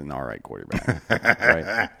 RG3 is an all right quarterback,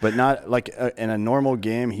 right? But not like in a normal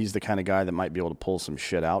game. He's the kind of guy that might be able to pull some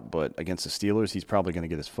shit out. But against the Steelers, he's probably going to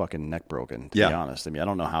get his fucking neck broken. To be honest, I mean, I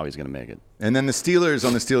don't know how he's going to make it. And then the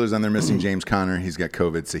Steelers, they're missing James Conner. He's got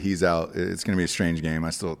COVID, so he's out. It's going to be a strange game. I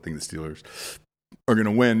still think the Steelers are going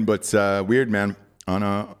to win, but weird, man. On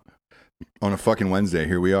a fucking Wednesday,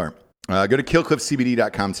 here we are. Go to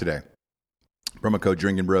killcliffcbd.com today. Promo code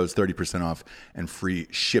Drinking Bros, 30% off and free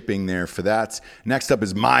shipping there for that. Next up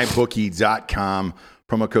is mybookie.com.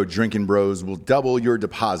 Promo code Drinking Bros will double your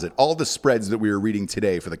deposit. All the spreads that we are reading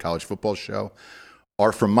today for the college football show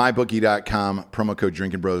are from mybookie.com. Promo code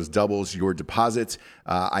Drinking Bros doubles your deposit.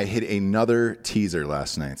 I hit another teaser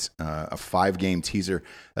last night, a 5-game teaser.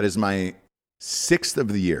 That is my 6th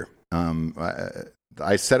of the year.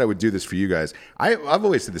 I said I would do this for you guys. I've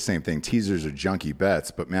always said the same thing. Teasers are junky bets,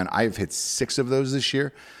 but man, I've hit 6 of those this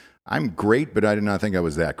year. I'm great, but I did not think I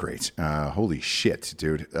was that great. Holy shit,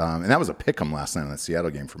 dude. And that was a pick'em last night on that Seattle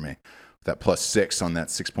game for me. That +6 on that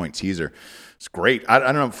 6-point teaser. It's great. I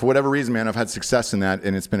don't know, for whatever reason, man, I've had success in that,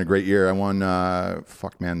 and it's been a great year. I won,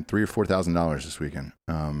 $3,000 or $4,000 this weekend.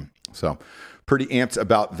 So pretty amped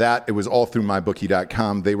about that. It was all through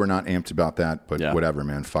mybookie.com. They were not amped about that, but whatever,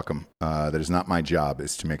 man. Fuck them. That is not my job,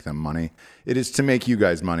 is to make them money. It is to make you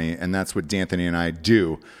guys money, and that's what D'Anthony and I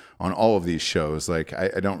do on all of these shows. Like,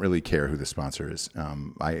 I don't really care who the sponsor is.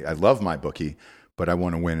 I love MyBookie, but I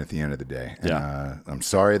want to win at the end of the day. And, I'm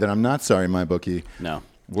sorry that I'm not sorry, MyBookie. No.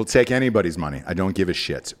 We'll take anybody's money. I don't give a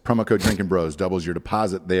shit. Promo code Drinking Bros doubles your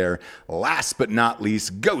deposit there. Last but not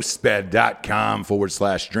least,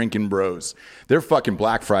 ghostbed.com/Drinking Bros. Their fucking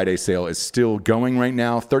Black Friday sale is still going right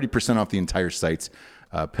now. 30% off the entire site.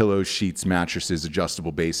 Pillows, sheets, mattresses,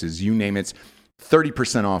 adjustable bases, you name it.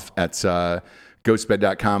 30% off at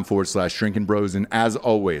ghostbed.com/Drinking Bros. And as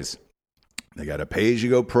always, they got a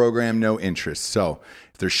pay-as-you-go program, no interest. So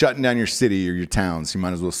if they're shutting down your city or your towns, you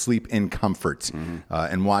might as well sleep in comfort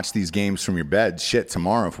and watch these games from your bed. Shit,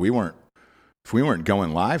 tomorrow, if we weren't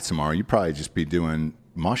going live tomorrow, you'd probably just be doing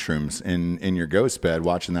mushrooms in your ghost bed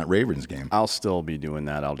watching that Ravens game. I'll still be doing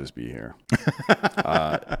that. I'll just be here.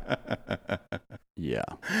 Yeah.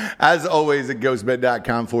 As always, at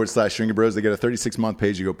ghostbed.com/Drinking Bros, they get a 36-month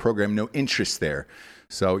pay-as-you-go program, no interest there.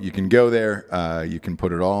 So you can go there. You can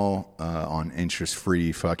put it all on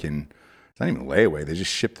interest-free fucking. It's not even layaway. They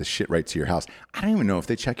just ship the shit right to your house. I don't even know if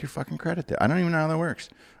they check your fucking credit there. I don't even know how that works.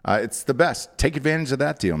 It's the best. Take advantage of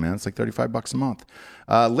that deal, man. It's like $35 a month.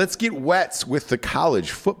 Let's get wet with the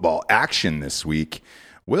college football action this week.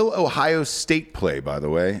 Will Ohio State play, by the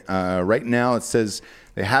way? Right now it says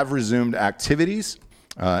they have resumed activities,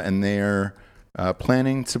 and they're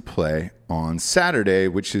planning to play on Saturday,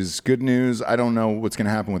 which is good news. I don't know what's going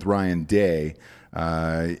to happen with Ryan Day.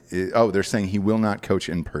 They're saying he will not coach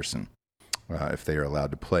in person if they are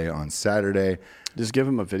allowed to play on Saturday. Just give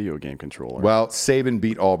him a video game controller. Well, Saban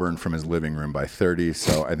beat Auburn from his living room by 30,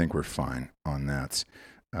 so I think we're fine on that.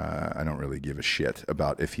 I don't really give a shit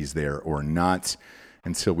about if he's there or not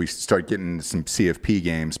until we start getting some CFP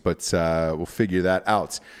games, but we'll figure that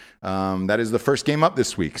out. That is the first game up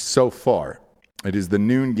this week so far. It is the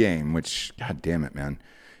noon game, which, god damn it, man.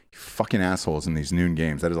 You fucking assholes in these noon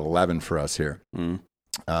games. That is 11 for us here.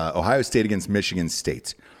 Ohio State against Michigan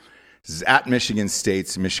State. This is at Michigan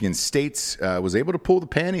State. Michigan State was able to pull the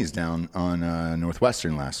panties down on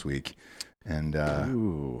Northwestern last week. And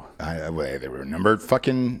they were numbered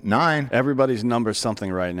fucking 9. Everybody's numbered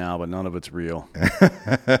something right now, but none of it's real.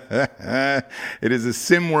 It is a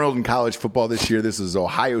sim world in college football this year. This is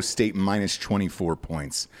Ohio State minus 24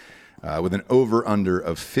 points with an over-under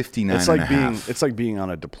of 59 It's like being on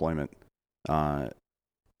a deployment.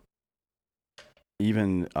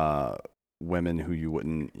 Even women who you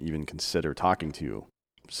wouldn't even consider talking to you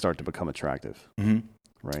start to become attractive,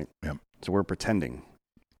 right? Yep. So we're pretending.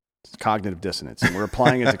 It's cognitive dissonance, and we're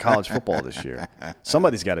applying it to college football this year.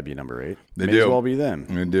 Somebody's got to be number 8. They May do. as well be them.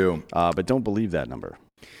 They do. But don't believe that number.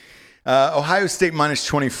 Ohio State minus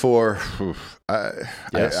 24.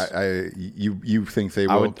 Yes. You think they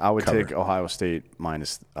will? I would cover. take Ohio State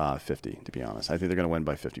minus 50, to be honest. I think they're going to win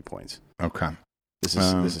by 50 points. Okay. This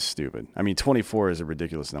is stupid. I mean, 24 is a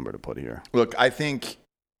ridiculous number to put here. Look, I think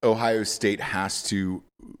Ohio State has to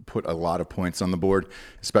put a lot of points on the board,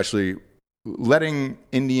 especially letting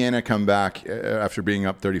Indiana come back after being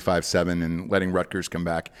up 35-7 and letting Rutgers come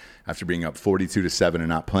back after being up 42-7 and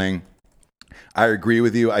not playing. I agree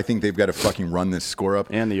with you. I think they've got to fucking run this score up.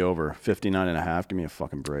 And the over, 59.5. Give me a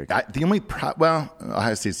fucking break. The only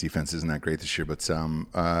Ohio State's defense isn't that great this year, but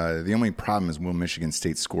the only problem is, will Michigan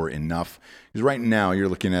State score enough? Because right now you're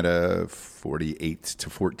looking at a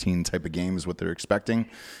 48-14 type of game is what they're expecting.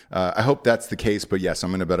 I hope that's the case, but yes,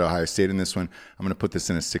 I'm going to bet Ohio State in this one. I'm going to put this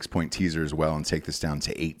in a 6-point teaser as well and take this down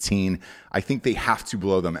to 18. I think they have to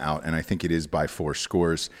blow them out, and I think it is by 4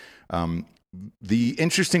 scores. The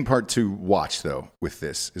interesting part to watch, though, with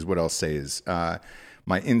this is what I'll say is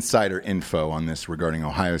my insider info on this regarding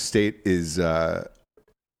Ohio State is they're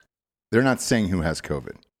not saying who has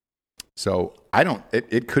COVID. So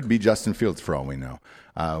it could be Justin Fields for all we know.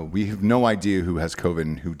 We have no idea who has COVID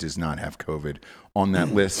and who does not have COVID on that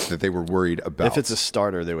list that they were worried about. If it's a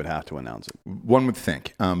starter, they would have to announce it. One would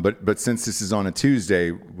think. But since this is on a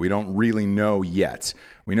Tuesday, we don't really know yet.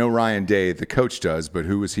 We know Ryan Day, the coach, does, but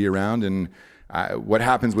who was he around and what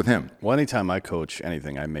happens with him? Well, anytime I coach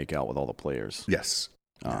anything, I make out with all the players. Yes.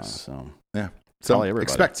 So yeah. So everybody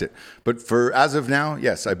expect it. But for as of now,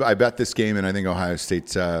 yes, I bet this game, and I think Ohio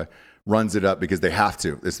State runs it up because they have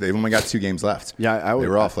to. They've only got 2 games left. Yeah, they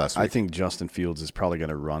were off last week. I think Justin Fields is probably going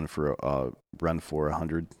to run for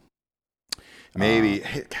 100. Maybe.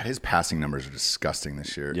 God, his passing numbers are disgusting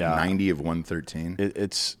this year. Yeah. 90 of 113.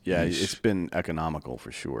 It's been economical for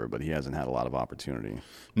sure, but he hasn't had a lot of opportunity.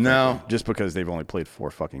 No. Just because they've only played 4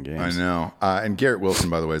 fucking games. I know. And Garrett Wilson,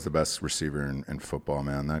 by the way, is the best receiver in football,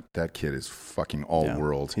 man. That kid is fucking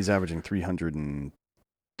all-world. He's averaging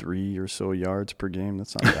 303 or so yards per game.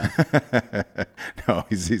 That's not bad. No,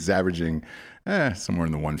 he's averaging somewhere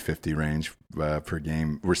in the 150 range per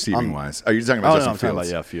game, receiving-wise. Oh, you're talking about Justin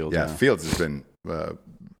Fields? Fields. Yeah, Fields has been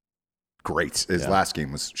great. His last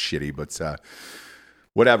game was shitty, but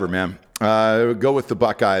whatever, man. Go with the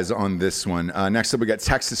Buckeyes on this one. Next up, we got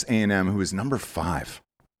Texas A&M, who is number 5.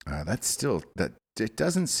 It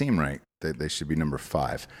doesn't seem right that they should be number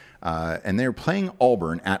 5. And they're playing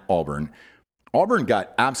Auburn at Auburn. Auburn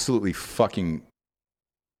got absolutely fucking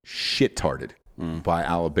shit-tarded by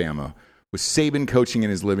Alabama with Saban coaching in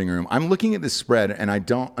his living room. I'm looking at this spread, and I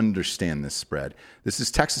don't understand this spread. This is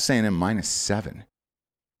Texas A&M -7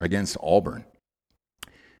 against Auburn.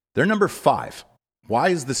 They're number 5. Why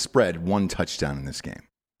is the spread 1 touchdown in this game?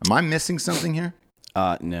 Am I missing something here?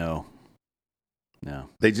 No.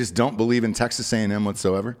 They just don't believe in Texas A&M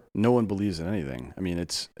whatsoever? No one believes in anything. I mean,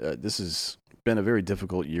 this has been a very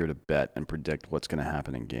difficult year to bet and predict what's going to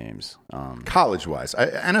happen in games. College-wise.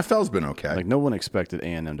 NFL's been okay. Like, no one expected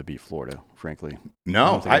A&M to beat Florida, frankly.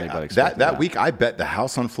 No. That week, I bet the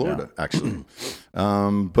house on Florida, actually.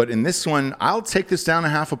 But in this one, I'll take this down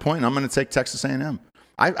 0.5 point, and I'm going to take Texas A&M.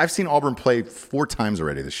 I've seen Auburn play 4 times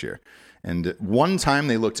already this year. And one time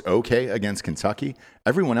they looked okay against Kentucky.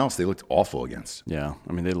 Everyone else they looked awful against. Yeah.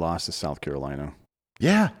 I mean, they lost to South Carolina.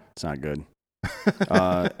 Yeah. It's not good.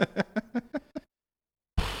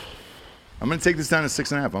 I'm going to take this down to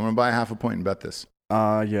 6.5. I'm going to buy 0.5 point and bet this.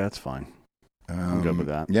 Yeah, that's fine. I'm good with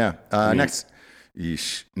that. Yeah. Next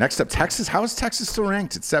up, Texas. How is Texas still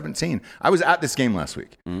ranked at 17? I was at this game last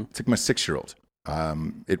week. Took my 6-year-old.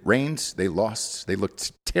 It rained. They lost. They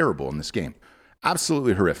looked terrible in this game.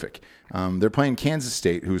 Absolutely horrific. They're playing Kansas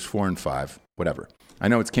State, who's 4-5. Whatever. I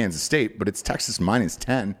know it's Kansas State, but it's Texas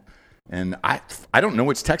 -10. And I don't know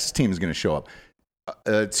which Texas team is going to show up.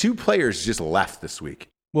 2 players just left this week.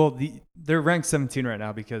 Well, they're ranked 17 right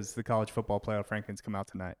now because the college football playoff rankings come out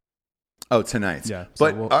tonight. Oh, tonight. Yeah.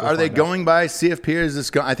 But are they going by CFP or is this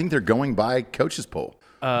I think they're going by coaches poll.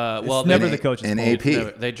 Well, never the coaches poll. In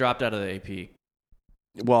AP. They dropped out of the AP.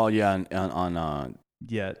 Well, yeah, on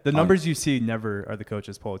the numbers you see never are the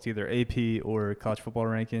coaches poll. It's either AP or college football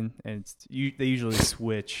ranking, and they usually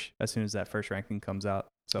switch as soon as that first ranking comes out.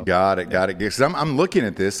 So Got it. Because I'm looking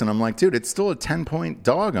at this and I'm like, dude, it's still a 10-point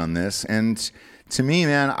dog on this. And to me,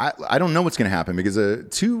 man, I don't know what's going to happen because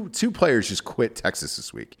two players just quit Texas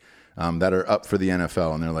this week that are up for the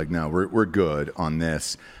NFL, and they're like, no, we're good on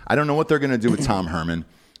this. I don't know what they're going to do with Tom Herman.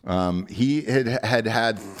 He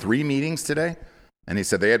had 3 meetings today. And he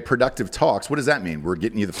said they had productive talks. What does that mean? We're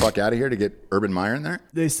getting you the fuck out of here to get Urban Meyer in there?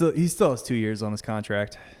 He still has 2 years on his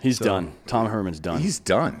contract. He's done. Tom Herman's done. He's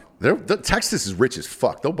done. Texas is rich as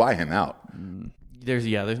fuck. They'll buy him out. There's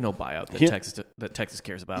no buyout that Texas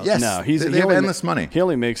cares about. Yes, no, they have endless money. He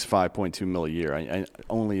only makes $5.2 million a year.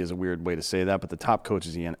 Only is a weird way to say that, but the top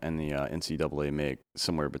coaches in the NCAA make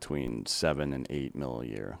somewhere between 7 and 8 mil a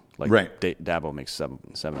year. Like Right. Dabo makes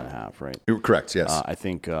 7.5, right? You're correct. Yes. I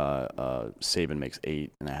think Saban makes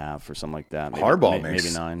 8.5 or something like that. Maybe, Harbaugh maybe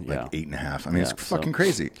makes 9. like Yeah. 8.5. I mean, Yeah, it's fucking so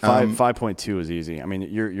crazy. 5.2 is easy. I mean,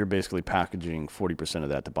 you're basically packaging 40% of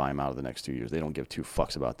that to buy him out of the next 2 years. They don't give two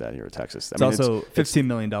fucks about that here at Texas. It's also $15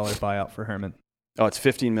 million buyout for Herman. Oh, it's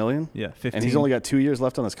 $15 million? Yeah, 15. And he's only got 2 years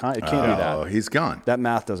left on his contract. It can't be that. Oh, he's gone. That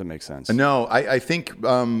math doesn't make sense. No, I think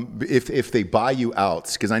if they buy you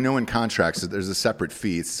out, because I know in contracts that there's a separate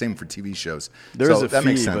fee. It's the same for TV shows. There is So a that fee,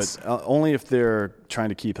 makes sense. but only if they're trying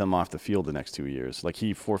to keep him off the field the next 2 years. Like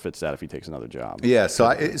he forfeits that if he takes another job. Yeah, so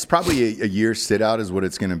it's probably a year sit out is what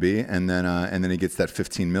it's going to be, and then he gets that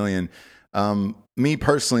 $15 million. Me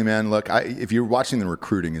personally, man, look, if you're watching the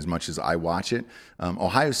recruiting as much as I watch it,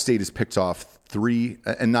 Ohio State has picked off 3,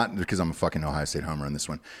 and not because I'm a fucking Ohio State homer on this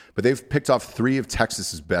one, but they've picked off 3 of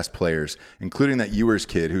Texas's best players, including that Ewers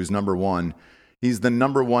kid who's number 1. He's the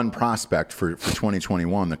number 1 prospect for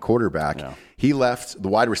 2021, the quarterback. Yeah. He left. The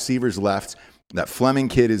wide receivers left. That Fleming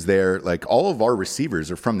kid is there. Like all of our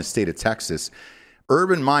receivers are from the state of Texas.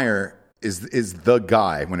 Urban Meyer is the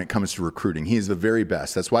guy when it comes to recruiting. He is the very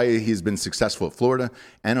best. That's why he's been successful at Florida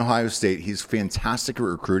and Ohio State. He's fantastic at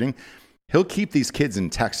recruiting. He'll keep these kids in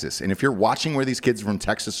Texas. And if you're watching where these kids from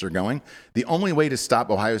Texas are going, the only way to stop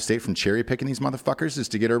Ohio State from cherry picking these motherfuckers is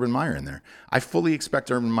to get Urban Meyer in there. I fully expect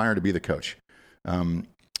Urban Meyer to be the coach. And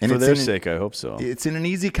for their sake, I hope so. It's in an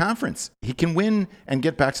easy conference. He can win and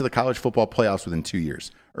get back to the college football playoffs within 2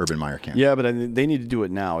 years. Urban Meyer can. Yeah, but they need to do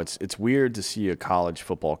it now. It's weird to see a college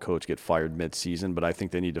football coach get fired mid-season, but I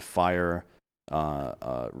think they need to fire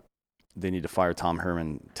Tom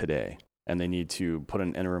Herman today, and they need to put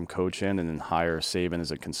an interim coach in and then hire Saban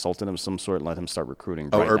as a consultant of some sort and let him start recruiting.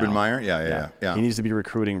 Urban now. Meyer, yeah. He needs to be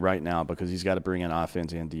recruiting right now because he's got to bring in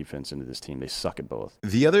offense and defense into this team. They suck at both.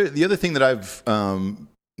 The other thing that I've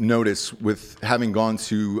noticed with having gone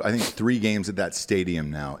to I think 3 games at that stadium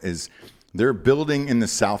now is they're building in the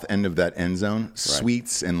south end of that end zone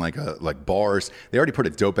suites and like bars. They already put a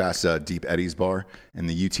dope ass Deep Eddies bar in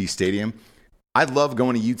the UT stadium. I love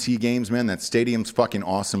going to UT games, man. That stadium's fucking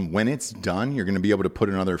awesome. When it's done, you're going to be able to put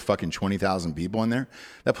another fucking 20,000 people in there.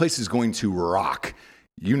 That place is going to rock.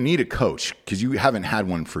 You need a coach because you haven't had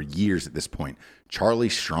one for years at this point. Charlie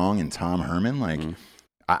Strong and Tom Herman,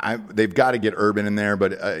 they've got to get Urban in there.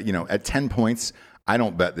 But at 10 points, I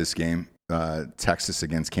don't bet this game. Texas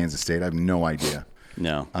against Kansas State. I have no idea.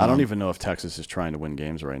 No, I don't even know if Texas is trying to win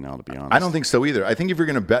games right now, to be honest. I don't think so either. I think if you're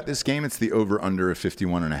going to bet this game, it's the over-under of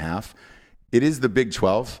 51.5. It is the Big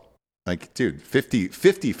 12. Like, dude, 50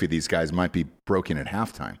 for these guys might be broken at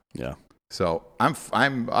halftime. Yeah. So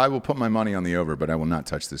I will put my money on the over, but I will not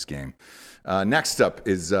touch this game. Next up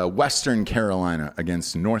is Western Carolina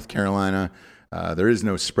against North Carolina. There is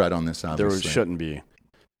no spread on this, obviously. There shouldn't be.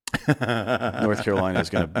 North Carolina is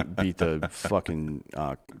going to beat the fucking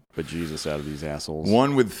bejesus out of these assholes.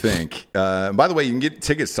 One would think. By the way, you can get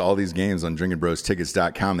tickets to all these games on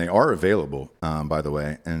drinkingbrostickets.com. They are available, by the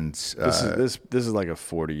way. And this is like a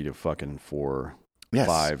 40 to fucking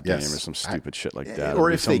 4-5 game or some stupid shit like that.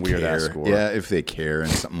 Or if they weird-ass care. score. Yeah, if they care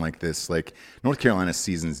and something like this. Like North Carolina's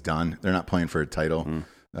season's done. They're not playing for a title.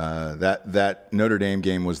 That Notre Dame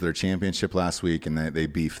game was their championship last week, and they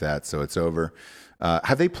beefed that, so it's over.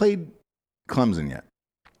 Have they played Clemson yet?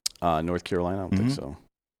 North Carolina? I don't think so.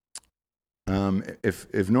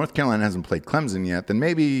 If North Carolina hasn't played Clemson yet, then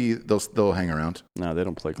maybe they'll hang around. No, they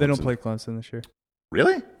don't play Clemson. They don't play Clemson this year.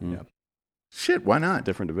 Really? Yeah. Shit, why not?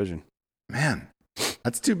 Different division. Man,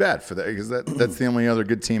 that's too bad for that because that's the only other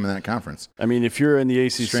good team in that conference. I mean, if you're in the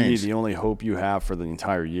ACC, Strange. the only hope you have for the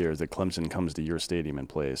entire year is that Clemson comes to your stadium and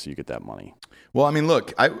plays, so you get that money. Well, I mean,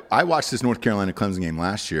 look, I watched this North Carolina Clemson game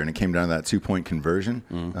last year, and it came down to that 2-point conversion.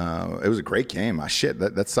 It was a great game.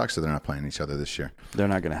 That sucks that they're not playing each other this year. They're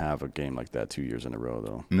not going to have a game like that 2 years in a row,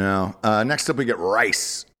 though. No. Next up, we get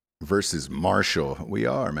Rice versus Marshall. We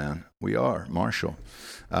are, man. We are. Marshall.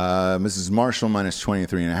 Mrs. Marshall minus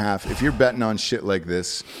 23.5. If you're betting on shit like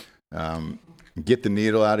this, get the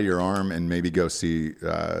needle out of your arm and maybe go see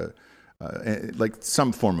like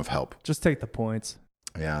some form of help. Just take the points.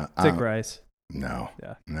 Yeah. Take Rice. No.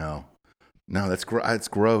 Yeah. No, that's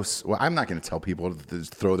gross. Well, I'm not going to tell people to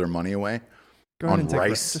just throw their money away Go ahead on and take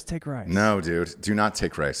Rice. Just take Rice. No, dude. Do not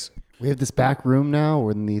take Rice. We have this back room now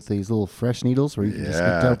with these little fresh needles where you can just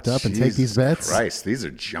get doped up and take these bets. Christ, these are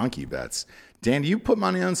junky bets. Dan, do you put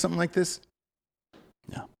money on something like this?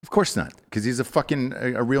 No. Of course not, because he's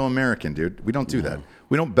a real American, dude. We don't do that.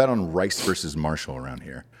 We don't bet on Rice versus Marshall around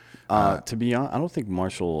here. To be honest, I don't think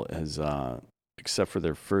Marshall has, except for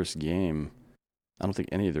their first game, I don't think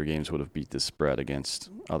any of their games would have beat this spread against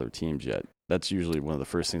other teams yet. That's usually one of the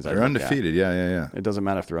first things I They're look at. undefeated. Yeah. It doesn't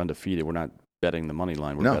matter if they're undefeated. We're not betting the money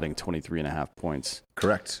line. We're No. betting 23.5 points.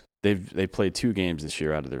 Correct. They played 2 games this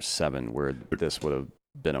year out of their 7 where this would have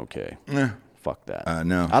been okay. Fuck that.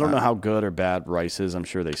 No. I don't know how good or bad Rice is. I'm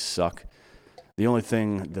sure they suck. The only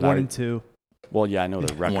thing that 1-2. Well, yeah, I know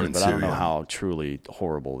their 1 record, and but I don't 2, know yeah. how truly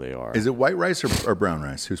horrible they are. Is it white rice or brown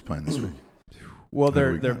rice? Who's playing this week? Well, we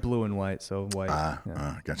they're got? blue and white, so white.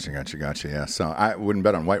 Gotcha. Yeah. So I wouldn't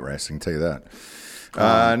bet on white rice. I can tell you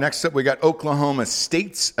that. Next up, we got Oklahoma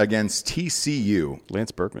State against TCU.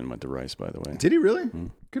 Lance Berkman went to Rice, by the way. Did he really?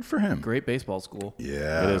 Good for him. Great baseball school.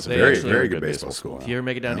 Yeah, It is a very, actually- very good baseball school. If you ever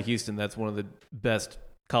make it down to Houston, that's one of the best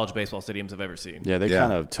college baseball stadiums I've ever seen. Yeah, they Yeah.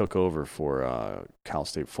 kind of took over for Cal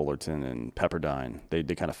State Fullerton and Pepperdine. They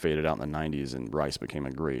kind of faded out in the 90s, and Rice became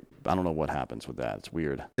a great. I don't know what happens with that. It's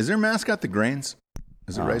weird. Is their mascot the Grains?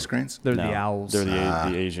 Is it Rice Grains? They're No, the Owls. They're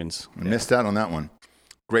the Asians. I missed out on that one.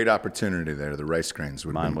 Great opportunity there. The Rice Grains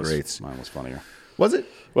would have Mine been was great. Mine was funnier. Was it?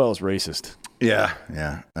 Well, it's racist. Yeah.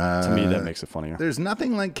 To me, that makes it funnier. There's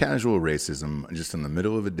nothing like casual racism just in the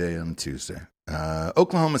middle of a day on Tuesday.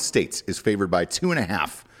 Oklahoma State is favored by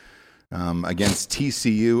 2.5 against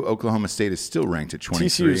TCU. Oklahoma State is still ranked at 23.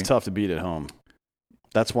 TCU is tough to beat at home.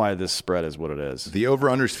 That's why this spread is what it is. The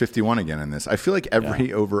over-under is 51 again in this. I feel like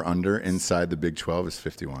every over-under inside the Big 12 is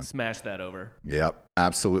 51. Smash that over. Yep,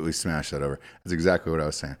 absolutely smash that over. That's exactly what I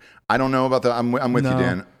was saying. I don't know about that. I'm with you,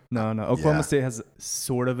 Dan. No. Oklahoma Yeah. State has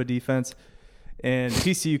sort of a defense, and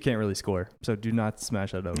TCU can't really score, so do not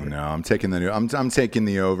smash that over. No, I'm taking I'm taking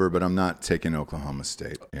the over, but I'm not taking Oklahoma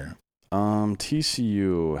State here.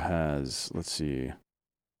 TCU has, let's see,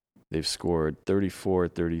 they've scored 34,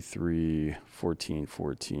 33, 14,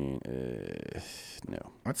 14. No.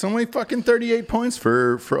 That's only fucking 38 points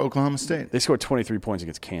for Oklahoma State. They scored 23 points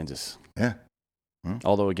against Kansas. Yeah.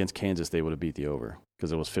 Although against Kansas, they would have beat the over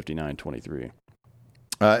because it was 59-23.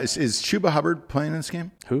 Is Chuba Hubbard playing in this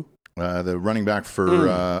game? Who? The running back for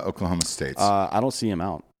Oklahoma State. I don't see him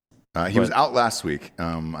out. He was out last week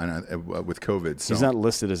with COVID. So. He's not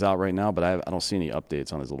listed as out right now, but I don't see any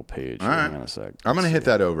updates on his little page. All right. Hang on a sec. I'm going to hit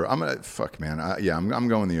that over. I'm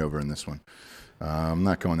going the over in this one. I'm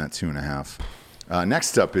not going that 2.5.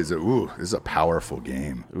 Next up is this is a powerful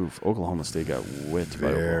game. Oof, Oklahoma State got whipped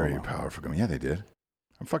by Very Oklahoma. powerful game. Yeah, they did.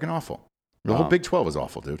 I'm fucking awful. The whole Big 12 is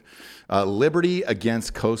awful, dude. Liberty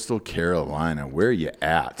against Coastal Carolina. Where are you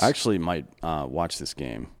at? I actually might watch this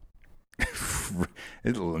game.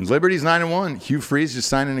 Liberty's 9-1. Hugh Freeze just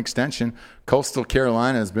signed an extension. Coastal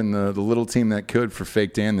Carolina has been the little team that could for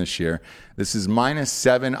Fake Dan this year. This is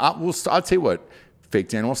 -7. I'll tell you what, Fake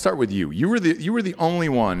Dan. We'll start with you. You were the only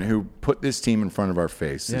one who put this team in front of our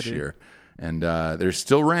face this year, and they're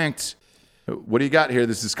still ranked. What do you got here?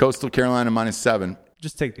 This is Coastal Carolina -7.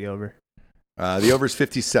 Just take the over. The over is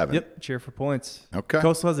 57. Yep, cheer for points. Okay.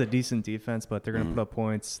 Coastal has a decent defense, but they're going to put up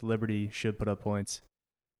points. Liberty should put up points.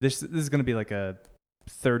 This is going to be like a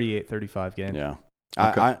 38-35 game. Yeah.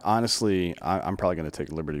 Okay. I honestly, I'm probably going to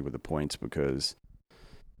take Liberty with the points because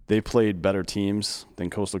they played better teams than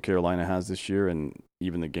Coastal Carolina has this year, and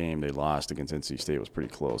even the game they lost against NC State was pretty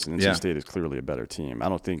close. And NC State is clearly a better team. I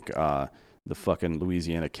don't think the fucking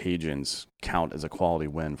Louisiana Cajuns count as a quality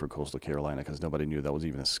win for Coastal Carolina because nobody knew that was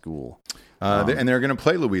even a school. And they're going to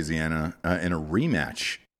play Louisiana in a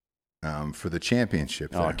rematch for the championship.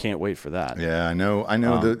 Oh, I can't wait for that. Yeah, I know.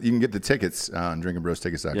 You can get the tickets on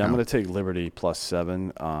DrinkingBrosTickets.com. Yeah, I'm going to take Liberty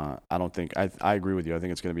 +7. I don't think I agree with you. I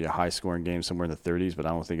think it's going to be a high-scoring game somewhere in the 30s, but I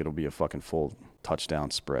don't think it'll be a fucking full touchdown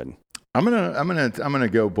spread. I'm gonna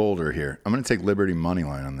go bolder here. I'm gonna take Liberty money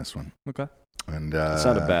line on this one. Okay. And it's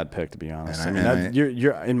not a bad pick, to be honest.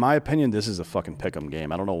 You're in my opinion, this is a fucking pick'em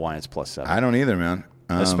game. I don't know why it's +7. I don't either, man.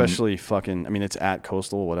 Especially fucking. I mean, it's at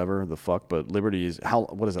Coastal, whatever the fuck. But Liberty is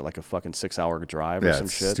what is it, like a fucking 6-hour drive or some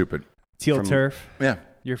it's shit? stupid. Teal Turf. Yeah.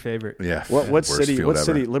 Your favorite. Yeah. What worst city? field What ever.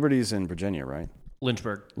 city? Liberty's in Virginia, right?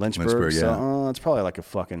 Lynchburg. Lynchburg, yeah. So, it's probably like a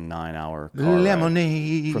fucking 9-hour car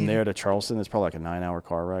Lemonade. ride. From there to Charleston, it's probably like a 9-hour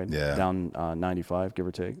car ride. Yeah. Down 95, give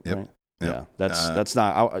or take. Yep. Right? Yep. Yeah. That's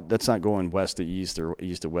not going west to east or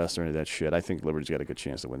east to west or any of that shit. I think Liberty's got a good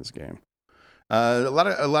chance to win this game. A lot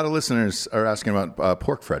of listeners are asking about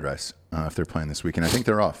pork fried rice if they're playing this weekend. I think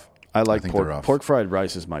they're off. I like think they're pork. off. Pork fried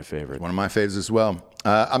rice is my favorite. One of my faves as well.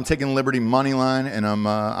 I'm taking Liberty money line, and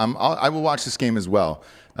I will watch this game as well.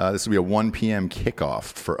 This will be a 1 p.m. kickoff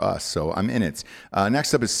for us, so I'm in it.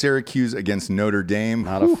 Next up is Syracuse against Notre Dame.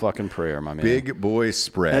 Not a fucking prayer, my man. Big boy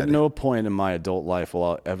spread. At no point in my adult life will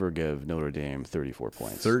I ever give Notre Dame 34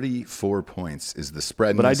 points. 34 points is the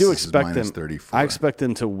spread. But I do expect minus them. 34. I expect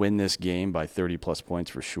them to win this game by 30+ points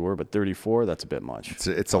for sure. But 34, that's a bit much.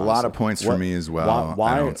 It's a lot of points for me as well.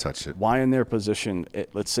 Why, I don't touch it. Why in their position?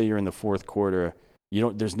 Let's say you're in the fourth quarter.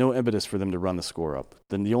 There's no impetus for them to run the score up.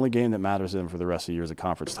 Then the only game that matters to them for the rest of the year is a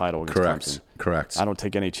conference title against Clemson. Correct. I don't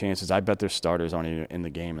take any chances. I bet their starters aren't even in the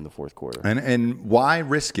game in the fourth quarter. And why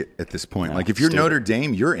risk it at this point? Yeah, like if you're Notre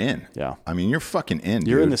Dame, you're in. Yeah. I mean, you're fucking in.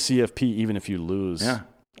 You're dude. in the CFP even if you lose. Yeah.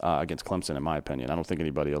 Against Clemson, in my opinion, I don't think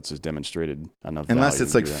anybody else has demonstrated enough. Unless value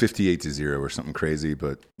it's to like do that. 58-0 or something crazy,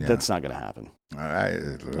 but yeah. That's not going to happen.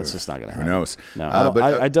 That's just not gonna happen. Who knows? No, but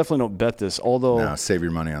I definitely don't bet this. Although no, save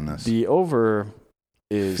your money on this. the over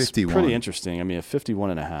is 51. pretty interesting. I mean, a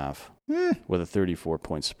 51.5 with a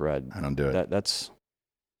 34-point spread. I don't do it. That's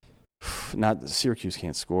not Syracuse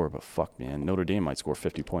can't score, but fuck, man, Notre Dame might score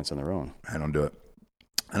 50 points on their own. I don't do it.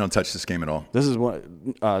 I don't touch this game at all. This is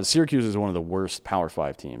Syracuse is one of the worst Power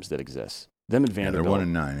 5 teams that exists. Them and Yeah, Vanderbilt. they're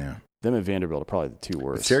 1-9. Yeah. Them and Vanderbilt are probably the two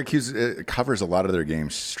worst. Syracuse covers a lot of their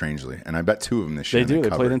games strangely, and I bet 2 of them this year. They do. They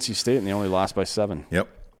covered. played NC State and they only lost by 7. Yep.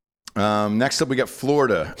 Next up, we got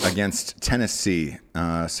Florida against Tennessee.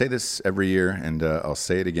 Say this every year, and I'll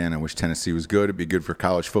say it again. I wish Tennessee was good. It'd be good for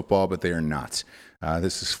college football, but they are not.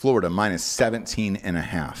 This is Florida minus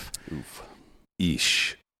 17.5. Oof.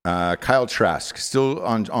 Eesh. Kyle Trask still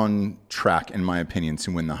on track, in my opinion,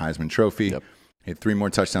 to win the Heisman Trophy. Yep. He had 3 more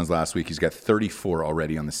touchdowns last week. He's got 34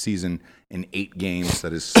 already on the season in 8 games.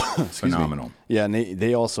 That is phenomenal. Yeah, and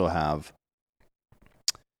they also have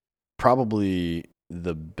probably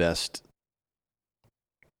the best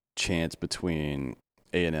chance between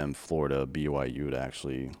A&M, Florida, BYU to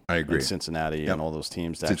actually, I agree. and Cincinnati, Yep. and all those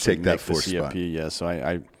teams to To actually take that make the 4th spot. CFP. Yeah,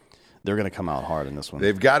 so they're going to come out hard in this one.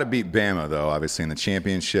 They've got to beat Bama, though, obviously, in the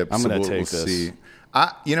championship. I'm so going to we'll take this. See.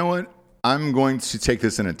 You know what? I'm going to take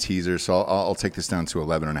this in a teaser, so I'll take this down to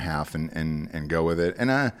 11.5 and go with it.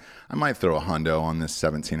 And I might throw a hundo on this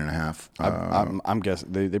 17.5. I'm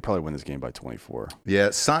guessing they probably win this game by 24.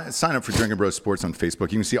 Yeah, sign up for Drinking Bros Sports on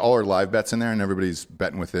Facebook. You can see all our live bets in there, and everybody's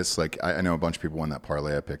betting with this. Like I know a bunch of people won that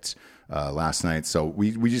parlay I picked last night. So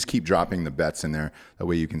we just keep dropping the bets in there. That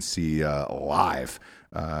way you can see live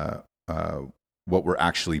what we're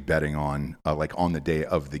actually betting on, like on the day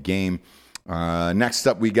of the game. Next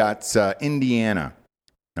up, we got Indiana,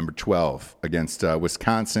 number 12, against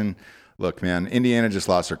Wisconsin. Look, man, Indiana just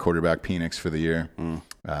lost their quarterback, Penix, for the year.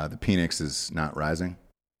 The Penix is not rising.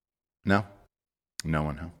 No? No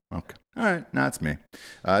one? Huh? Okay. All right. No, it's me.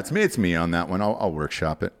 It's me on that one. I'll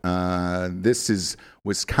workshop it. This is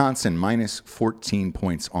Wisconsin minus 14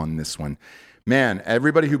 points on this one. Man,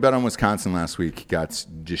 everybody who bet on Wisconsin last week got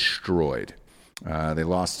destroyed. They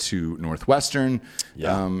lost to Northwestern.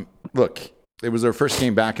 Yeah. Look, it was their first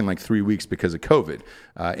game back in like 3 weeks because of COVID.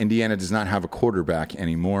 Indiana does not have a quarterback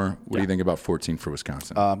anymore. What do you think about 14 for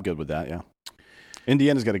Wisconsin? I'm good with that, yeah.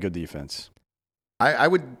 Indiana's got a good defense. I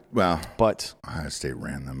would, but Ohio State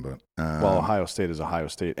ran them, but. Ohio State is Ohio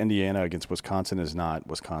State. Indiana against Wisconsin is not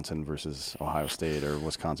Wisconsin versus Ohio State or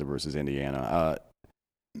Wisconsin versus Indiana.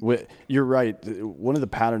 You're right. One of the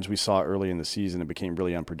patterns we saw early in the season, it became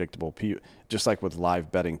really unpredictable. Just like with live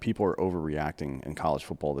betting, people are overreacting in college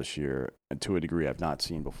football this year to a degree I've not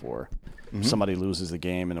seen before. Mm-hmm. Somebody loses the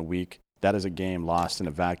game in a week. That is a game lost in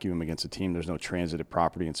a vacuum against a team. There's no transitive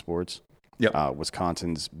property in sports. Yep.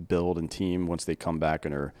 Wisconsin's build and team, once they come back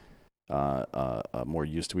and are more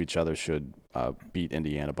used to each other, should beat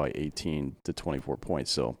Indiana by 18 to 24 points.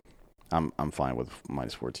 So I'm fine with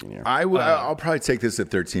minus 14 here. I'll probably take this at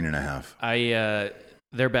 13.5.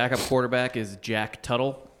 Their backup quarterback is Jack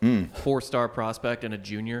Tuttle, 4-star prospect and a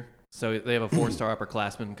junior. So they have a 4-star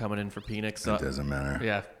upperclassman coming in for Penix. It doesn't matter.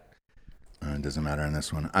 Yeah. It doesn't matter in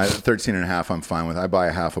this one. 13.5 I'm fine with. I buy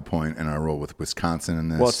a half a point and I roll with Wisconsin in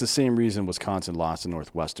this. Well, it's the same reason Wisconsin lost to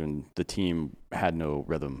Northwestern. The team had no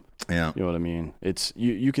rhythm. Yeah. You know what I mean? It's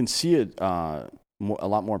you can see it a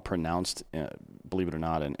lot more pronounced, believe it or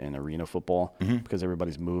not, in arena football because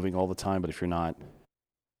everybody's moving all the time. But if you're not,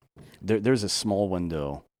 there's a small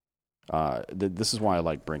window. This is why I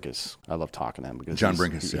like Brinkus. I love talking to him because John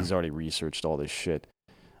Brinkus, he's already researched all this shit.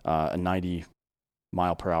 A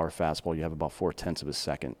 90-mile-per-hour fastball, you have about 0.4 of a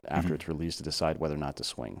second after it's released to decide whether or not to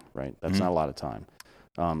swing, right? That's not a lot of time.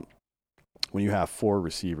 When you have 4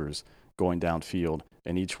 receivers going downfield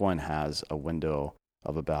and each one has a window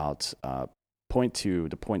of about 0.2 to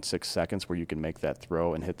 0.6 seconds where you can make that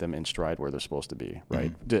throw and hit them in stride where they're supposed to be,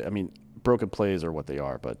 right? I mean, broken plays are what they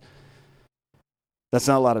are, but that's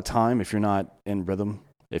not a lot of time if you're not in rhythm.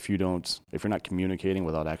 If you're not communicating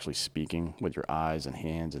without actually speaking with your eyes and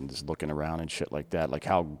hands and just looking around and shit like that, like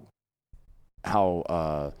how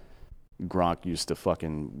Gronk used to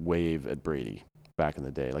fucking wave at Brady back in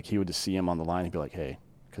the day. Like he would just see him on the line, he'd be like, "Hey,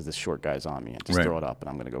 because this short guy's on me, and just throw it up, and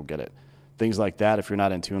I'm gonna go get it." Things like that. If you're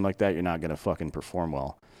not in tune like that, you're not gonna fucking perform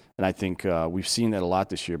well. And I think we've seen that a lot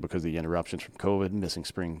this year because of the interruptions from COVID, missing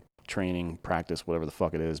spring training, practice, whatever the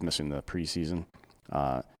fuck it is, missing the preseason.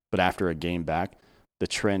 But after a game back, the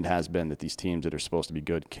trend has been that these teams that are supposed to be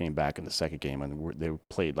good came back in the second game and they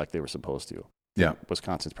played like they were supposed to. Yeah.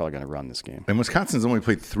 Wisconsin's probably going to run this game. And Wisconsin's only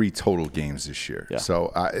played 3 total games this year. Yeah.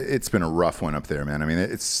 So it's been a rough one up there, man. I mean,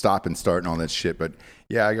 it's stop and start and all that shit. But,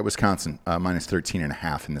 yeah, I got Wisconsin minus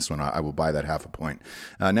 13.5 in this one. I will buy that half a point.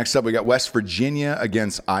 Next up, we got West Virginia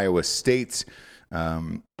against Iowa State.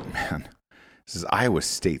 Man, this is Iowa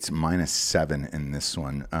State's minus 7 in this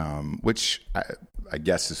one, which I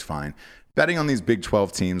guess is fine. Betting on these Big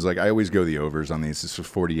 12 teams, like I always go the overs on these. This is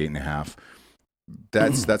 48.5.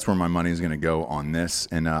 That's where my money is going to go on this,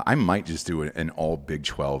 and I might just do an all Big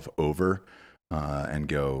 12 over and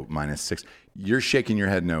go minus 6. You're shaking your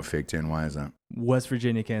head no, Fake Dan. Why is that? West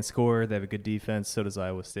Virginia can't score. They have a good defense. So does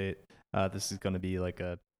Iowa State. This is going to be like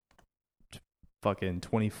a fucking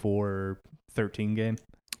 24-13 game.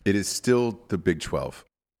 It is still the Big 12,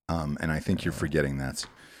 and I think you're forgetting that.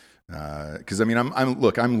 Because I mean, I'm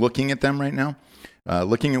looking at them right now.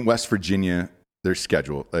 Looking at West Virginia, their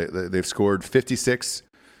schedule. They've scored 56.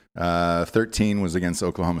 13 was against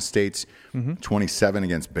Oklahoma State. 27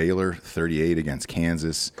 against Baylor. 38 against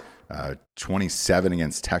Kansas. 27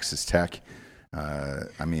 against Texas Tech.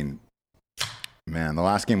 I mean, man, the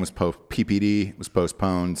last game was PPD was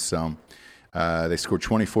postponed, so they scored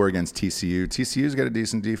 24 against TCU. TCU's got a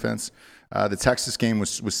decent defense. The Texas game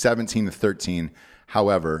was 17-13.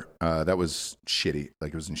 However, that was shitty.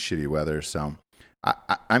 Like it was in shitty weather. So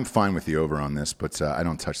I'm fine with the over on this, but I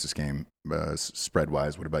don't touch this game spread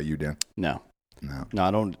wise. What about you, Dan? No,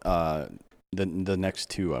 I don't. The next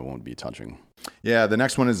two I won't be touching. Yeah, the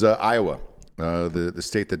next one is Iowa, the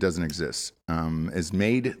state that doesn't exist, has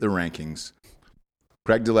made the rankings.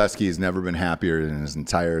 Greg Dulesky has never been happier in his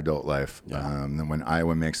entire adult life than when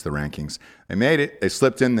Iowa makes the rankings. They made it. They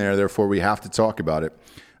slipped in there. Therefore, we have to talk about it.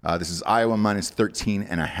 This is Iowa minus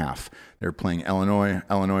 13.5. They're playing Illinois.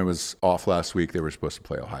 Illinois was off last week. They were supposed to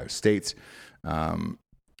play Ohio State. I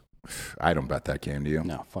don't bet that game. Do you?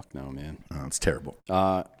 No, fuck no, man. It's terrible.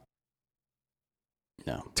 No.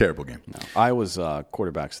 Terrible game. No. Iowa's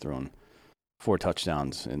quarterback's thrown 4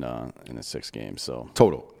 touchdowns in a 6 games. So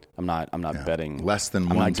total. I'm not betting less than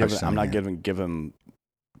one touchdown. I'm not give him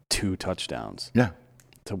 2 touchdowns. Yeah.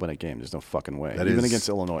 To win a game. There's no fucking way. Even against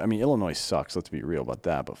Illinois. I mean, Illinois sucks. Let's be real about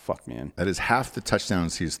that, but fuck, man. That is half the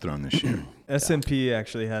touchdowns he's thrown this year. S&P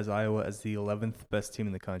actually has Iowa as the 11th best team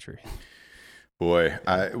in the country. Boy,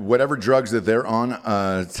 whatever drugs that they're on,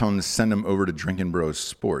 tell them to send them over to Drinking Bros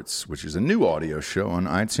Sports, which is a new audio show on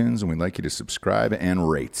iTunes, and we'd like you to subscribe and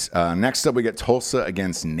rate. Next up, we got Tulsa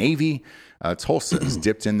against Navy. Tulsa is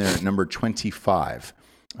dipped in there at number 25.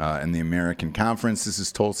 In the American Conference, this is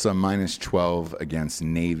Tulsa minus 12 against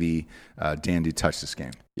Navy. Dan, do you touch this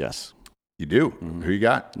game? Yes. You do? Mm-hmm. Who you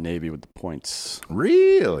got? Navy with the points.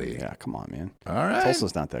 Really? Yeah, come on, man. All right.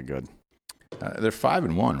 Tulsa's not that good. They're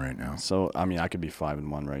 5-1 right now. So, I mean, I could be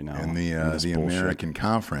 5-1 right now. In the American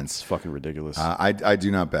Conference. It's fucking ridiculous. I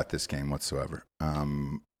do not bet this game whatsoever.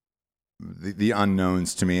 The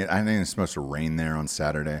unknowns to me. I think it's supposed to rain there on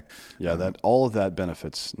Saturday. Yeah, all of that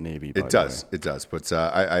benefits Navy. It does. But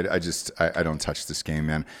I don't touch this game,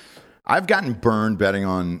 man. I've gotten burned betting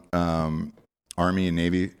on Army and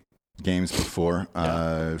Navy games before.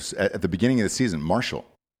 At the beginning of the season, Marshall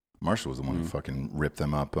was the one who fucking ripped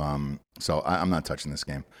them up. So I'm not touching this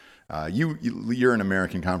game. You're an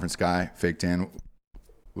American Conference guy, Fake Dan.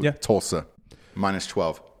 Yeah. Tulsa minus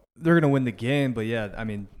 12. They're gonna win the game, but yeah, I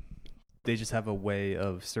mean. They just have a way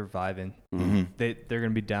of surviving. Mm-hmm. They're going to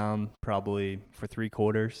be down probably for 3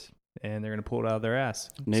 quarters, and they're going to pull it out of their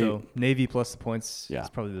ass. So Navy plus the points is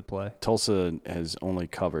probably the play. Tulsa has only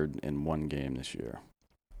covered in 1 game this year.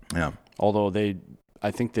 Yeah. Although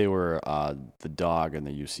I think they were the dog in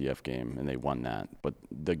the UCF game, and they won that. But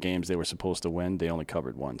the games they were supposed to win, they only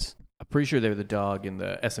covered once. I'm pretty sure they were the dog in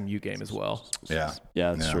the SMU game as well. Yeah.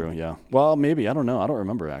 Yeah, that's true, yeah. Well, maybe. I don't know. I don't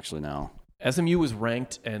remember actually now. SMU was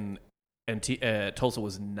ranked and Tulsa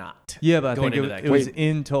was not. Yeah, but I think it was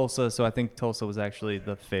in Tulsa, so I think Tulsa was actually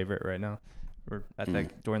the favorite right now. or at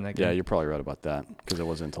that during that game. Yeah, you're probably right about that because it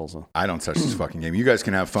was in Tulsa. I don't touch this fucking game. You guys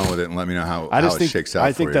can have fun with it and let me know how it shakes out.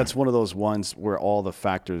 I think for that's you. one of those ones where all the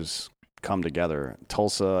factors come together.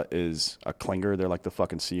 Tulsa is a clinger. They're like the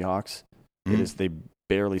fucking Seahawks. They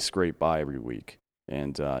barely scrape by every week.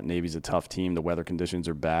 And Navy's a tough team. The weather conditions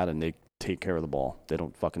are bad, and they take care of the ball. They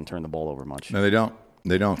don't fucking turn the ball over much. No, they don't.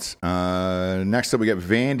 They don't. Next up, we got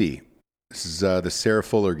Vandy. This is the Sarah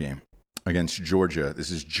Fuller game against Georgia.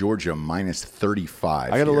 This is Georgia minus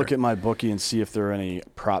 35. I got to here. look at my bookie and see if there are any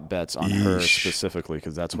prop bets on her specifically,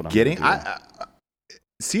 because that's what I'm getting. gonna do.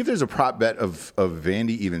 See if there's a prop bet of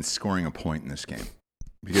Vandy even scoring a point in this game,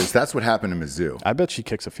 because that's what happened to Mizzou. I bet she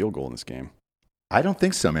kicks a field goal in this game. I don't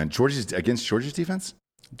think so, man. Georgia's defense.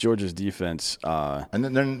 Georgia's defense, and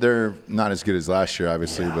then they're not as good as last year,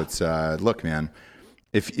 obviously. Yeah. But look, man,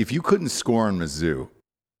 if you couldn't score on Mizzou,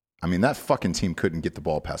 I mean, that fucking team couldn't get the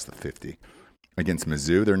ball past the 50 against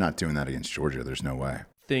Mizzou. They're not doing that against Georgia. There's no way.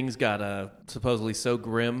 Things got supposedly so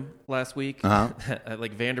grim last week.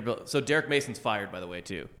 Like Vanderbilt. So Derek Mason's fired, by the way,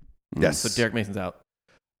 too. Yes. So Derek Mason's out.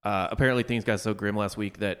 Apparently things got so grim last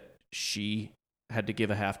week that she had to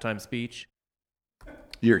give a halftime speech.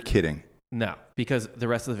 You're kidding. No, because the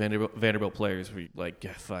rest of the Vanderbilt players were like,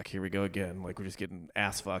 yeah, fuck, here we go again. Like, we're just getting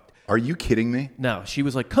ass fucked. Are you kidding me? No, she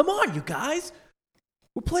was like, come on, you guys.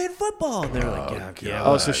 We're playing football. And they're like, yeah.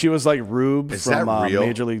 Oh, so she was like Rube from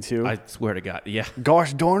Major League 2? I swear to God, yeah.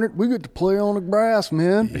 Gosh darn it, we get to play on the grass,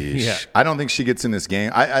 man. Yeah. I don't think she gets in this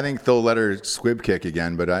game. I think they'll let her squib kick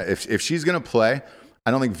again, but if she's going to play,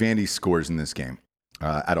 I don't think Vandy scores in this game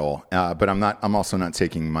at all. But I'm also not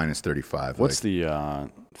taking minus 35. What's the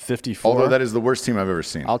 54? Although that is the worst team I've ever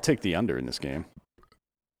seen. I'll take the under in this game.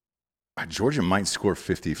 Georgia might score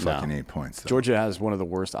 8 points. Though. Georgia has one of the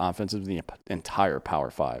worst offenses in the entire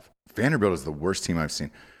Power 5. Vanderbilt is the worst team I've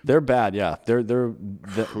seen. They're bad, yeah. They're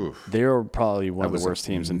probably one of the worst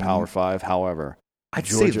teams in Power 5. However, I'd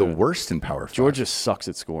say the worst in Power 5. Georgia sucks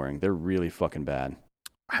at scoring. They're really fucking bad.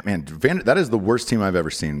 Man, that is the worst team I've ever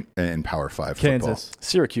seen in Power 5 Kansas. football.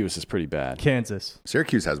 Syracuse is pretty bad. Kansas.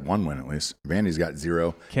 Syracuse has 1 win at least. Vandy's got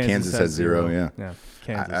 0. Kansas has 0. Yeah.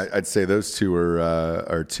 Kansas. I'd say those two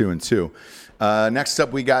are 2-2. Next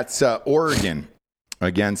up, we got Oregon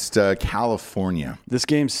against California. This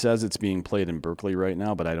game says it's being played in Berkeley right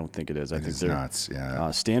now, but I don't think it is. I think it's nuts. Yeah.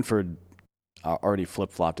 Stanford already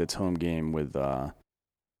flip-flopped its home game with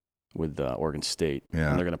Oregon State. Yeah.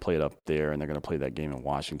 And they're going to play it up there, and they're going to play that game in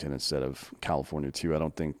Washington instead of California, too. I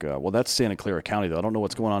don't think that's Santa Clara County, though. I don't know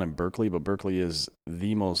what's going on in Berkeley, but Berkeley is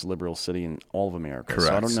the most liberal city in all of America. Correct.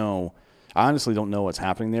 So I don't know. I honestly don't know what's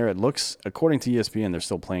happening there. It looks, according to ESPN, they're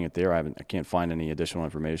still playing it there. I can't find any additional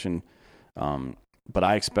information. But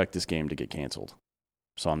I expect this game to get canceled.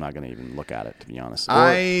 So I'm not going to even look at it, to be honest.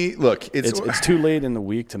 It's too late in the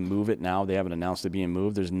week to move it now. They haven't announced it being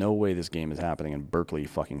moved. There's no way this game is happening in Berkeley,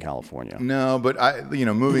 fucking California. No, but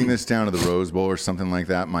moving this down to the Rose Bowl or something like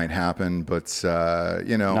that might happen. But no,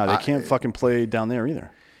 they can't fucking play down there either.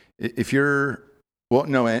 If you're,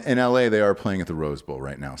 in LA they are playing at the Rose Bowl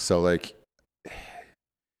right now. So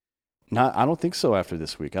I don't think so after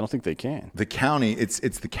this week. I don't think they can. The county, it's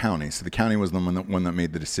the county. So the county was the one that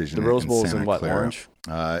made the decision. The Rose Bowl is in what, Clara. Orange?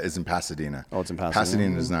 Is in Pasadena. Oh, it's in Pasadena.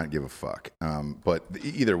 Pasadena does not give a fuck. But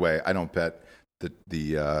either way, I don't bet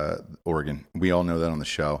the Oregon. We all know that on the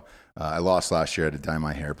show. I lost last year. I had to dye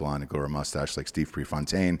my hair blonde and grow a mustache like Steve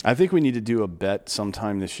Prefontaine. I think we need to do a bet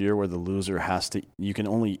sometime this year where the loser you can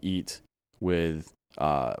only eat with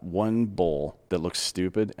one bowl that looks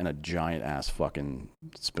stupid and a giant ass fucking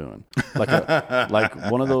spoon, like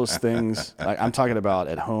one of those things. I'm talking about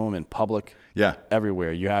at home, in public,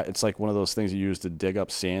 everywhere. It's like one of those things you use to dig up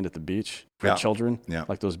sand at the beach for children,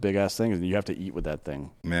 like those big ass things, and you have to eat with that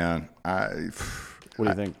thing. Man, what do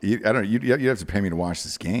you think? I don't. You have to pay me to watch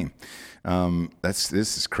this game. This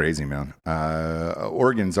is crazy, man.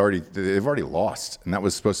 Oregon's they've already lost, and that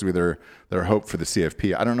was supposed to be their hope for the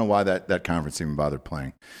CFP. I don't know why that conference even bothered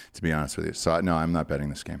playing, to be honest with you. So no, I'm not betting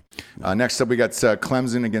this game. Next up, we got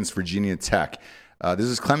Clemson against Virginia Tech. This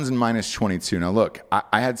is Clemson minus 22. Now look,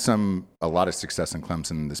 I had a lot of success in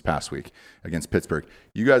Clemson this past week against Pittsburgh.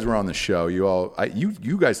 You guys were on the show.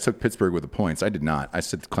 You guys took Pittsburgh with the points. I did not. I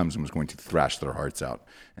said Clemson was going to thrash their hearts out,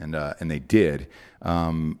 and they did.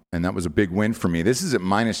 And that was a big win for me. This is at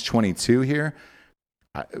minus 22 here.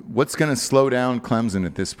 What's going to slow down Clemson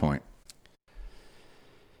at this point?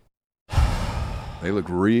 They look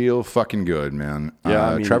real fucking good, man.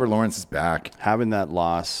 Yeah, Trevor Lawrence is back. Having that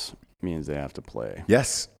loss means they have to play.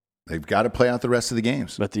 Yes. They've got to play out the rest of the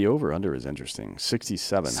games. But the over-under is interesting.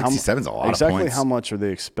 67. 67 is a lot of exactly points. how much are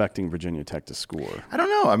they expecting Virginia Tech to score? I don't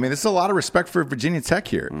know. I mean, this is a lot of respect for Virginia Tech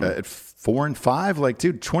here. At 4-5, like,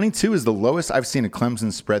 dude, 22 is the lowest I've seen a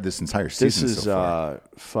Clemson spread this entire season. This is so far.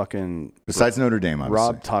 fucking. Besides Notre Dame, obviously.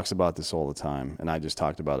 Rob talks about this all the time, and I just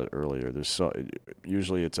talked about it earlier.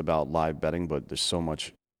 Usually it's about live betting, but there's so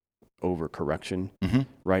much overcorrection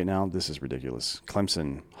right now. This is ridiculous.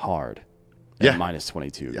 Clemson hard. Yeah. Minus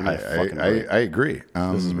 22. Yeah, I agree. This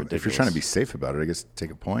is If you're ridiculous. trying to be safe about it, I guess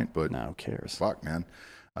take a point. But No, who cares? fuck, man.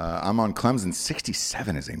 I'm on Clemson.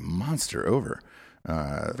 67 is a monster over.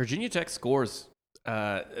 Virginia Tech scores.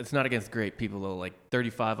 It's not against great people though. Like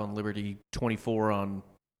 35 on Liberty, 24 on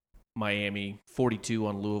Miami, 42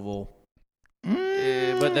 on Louisville.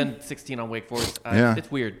 But then 16 on Wake Forest. Yeah.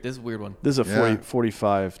 It's weird. This is a weird one. This is a Yeah.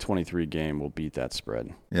 45-23 game. Will beat that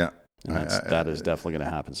spread. Yeah. And that is definitely going to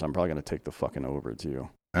happen. So I'm probably going to take the fucking over too.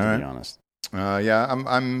 To All be right. honest. Yeah,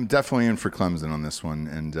 I'm definitely in for Clemson on this one,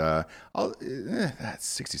 and that's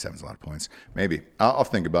 67 is a lot of points. Maybe I'll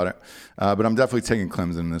think about it, but I'm definitely taking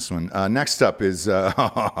Clemson in this one. Next up is sorry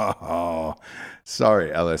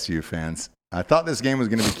LSU fans. I thought this game was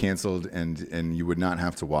going to be canceled, and you would not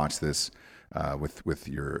have to watch this with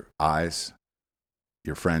your eyes,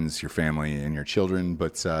 your friends, your family, and your children,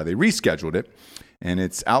 but they rescheduled it, and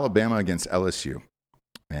it's Alabama against LSU.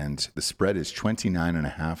 And the spread is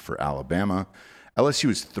 29.5 for Alabama. LSU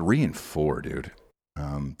is 3-4, dude.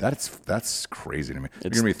 That's crazy to me.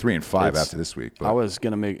 They're going to be 3-5 after this week. But I was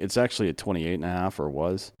going to make it's actually at 28.5 or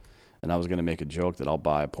was, and I was going to make a joke that I'll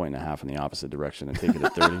buy 1.5 in the opposite direction and take it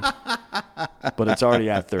at 30. But it's already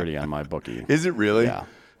at 30 on my bookie. Is it really? Yeah.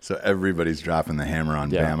 So everybody's dropping the hammer on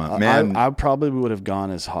Yeah, Bama. Man, I probably would have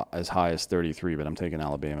gone as high as 33, but I'm taking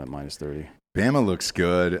Alabama at minus 30. Bama looks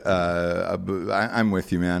good. I'm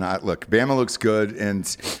with you, man. Look, Bama looks good,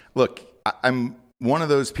 and look, I'm one of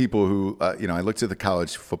those people who, I looked at the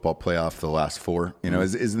college football playoff for the last four.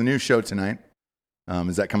 Is the new show tonight?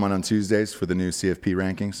 Does that come on Tuesdays for the new CFP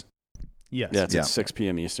rankings? Yes. Yeah, it's at 6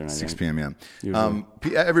 p.m. Eastern. 6 p.m. Yeah. Usually.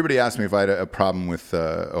 Everybody asked me if I had a problem with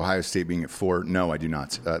Ohio State being at 4. No, I do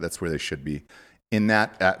not. That's where they should be. In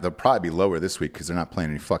that, they'll probably be lower this week because they're not playing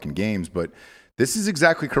any fucking games, but. This is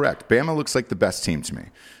exactly correct. Bama looks like the best team to me.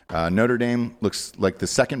 Notre Dame looks like the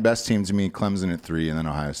second best team to me. Clemson at 3, and then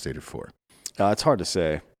Ohio State at 4. It's hard to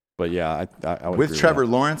say, but yeah, I would with agree Trevor with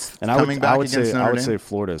that. Lawrence And coming back against Notre Dame. I would say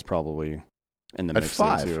Florida is probably in the at mix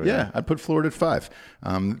 5. there too. Yeah, I'd put Florida at 5.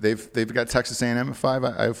 They've got Texas A&M at 5.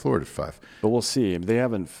 I have Florida at 5. But we'll see. They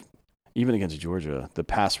haven't even against Georgia. The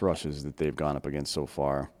pass rushes that they've gone up against so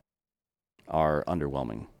far are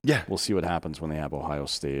underwhelming. Yeah, We'll see what happens when they have Ohio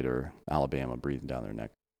State or Alabama breathing down their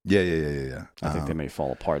neck. Yeah. I think they may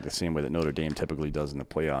fall apart the same way that Notre Dame typically does in the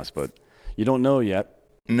playoffs, but you don't know yet.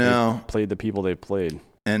 No. They've played the people they've played.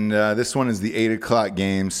 And this one is the 8:00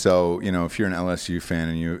 game. So if you're an LSU fan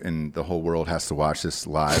and the whole world has to watch this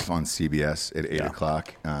live on CBS at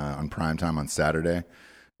 8:00 on primetime on Saturday,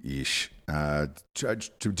 yeesh.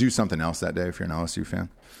 To do something else that day if you're an LSU fan.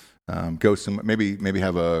 Go maybe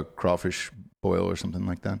have a crawfish boil or something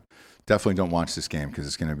like that. Definitely don't watch this game because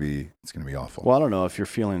it's gonna be awful. Well, I don't know if you're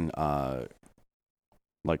feeling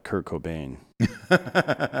like Kurt Cobain.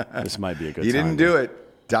 This might be a good time. He didn't do it.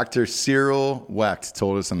 Dr. Cyril Wecht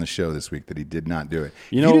told us on the show this week that he did not do it.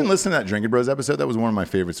 You didn't listen to that Drinking Bros episode? That was one of my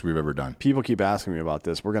favorites we've ever done. People keep asking me about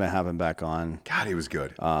this. We're going to have him back on. God, he was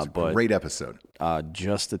good. It was a but- great episode.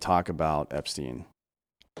 Just to talk about Epstein.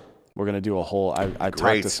 We're going to do a whole. I talked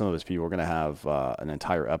Great. to some of his people. We're going to have an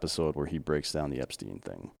entire episode where he breaks down the Epstein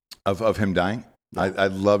thing. Of him dying?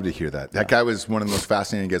 I'd love to hear that. That guy was one of the most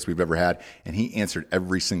fascinating guests we've ever had, and he answered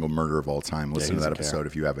every single murder of all time. Listen to that episode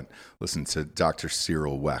if you haven't listened to Dr.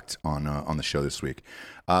 Cyril Wecht on the show this week.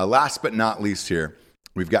 Last but not least here,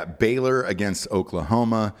 we've got Baylor against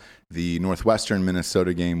Oklahoma. The Northwestern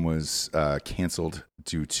Minnesota game was canceled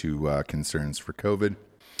due to concerns for COVID.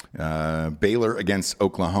 Baylor against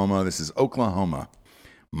Oklahoma. This is Oklahoma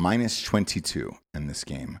minus 22 in this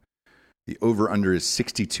game. The over-under is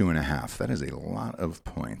 62.5. That is a lot of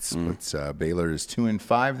points. But Baylor is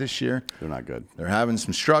 2-5 this year. They're not good. They're having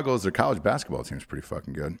some struggles. Their college basketball team is pretty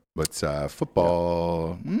fucking good. But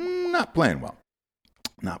football, not playing well.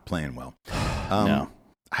 Not playing well. No.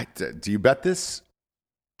 Do you bet this?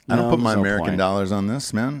 I don't put my there's no American point. dollars on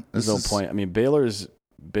this, man. There's no point. I mean, Baylor's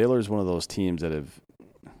one of those teams that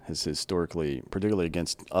has historically, particularly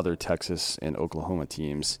against other Texas and Oklahoma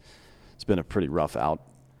teams, it's been a pretty rough out.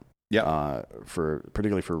 Yeah.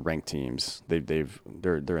 Particularly for ranked teams,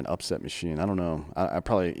 they're an upset machine. I don't know.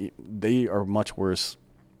 They are much worse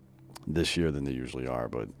this year than they usually are,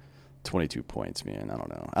 but 22 points, man. I don't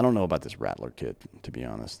know. I don't know about this Rattler kid, to be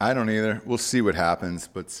honest. I don't either. We'll see what happens,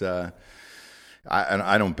 but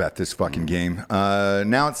I don't bet this fucking game.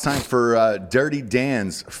 Now it's time for Dirty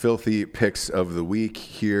Dan's filthy picks of the week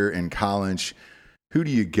here in college. Who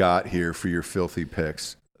do you got here for your filthy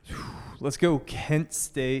picks? Let's go Kent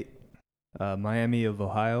State, Miami of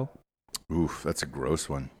Ohio. Oof, that's a gross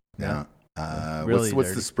one. Yeah. Really what's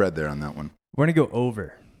dirty. the spread there on that one? We're going to go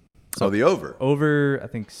over. So the over. Over, I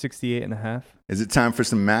think, 68.5. Is it time for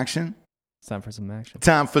some action? It's time for some action.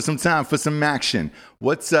 Time for some action.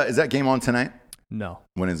 What's is that game on tonight? No,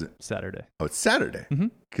 When is it? Saturday. Oh, it's Saturday. Mm-hmm.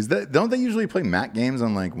 Because don't they usually play MAC games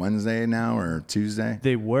on like Wednesday now or Tuesday?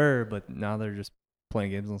 They were, but now they're just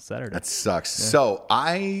playing games on Saturday. That sucks. Yeah. So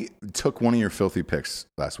I took one of your filthy picks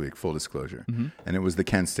last week, full disclosure, and it was the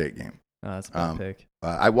Kent State game. That's a bad pick.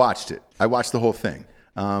 I watched it. I watched the whole thing.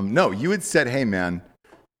 No, you had said, hey, man,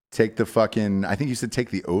 take the fucking, I think you said take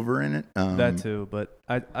the over in it. That too, but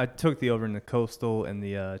I took the over in the Coastal and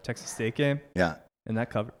the Texas State game, Yeah. and that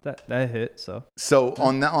covered that hit. So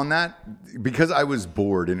on that, because I was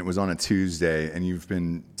bored and it was on a Tuesday and you've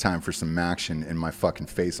been time for some action in my fucking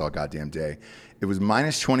face all goddamn day, it was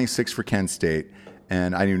minus 26 for Kent State.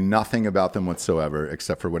 And I knew nothing about them whatsoever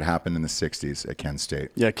except for what happened in the 60s at Kent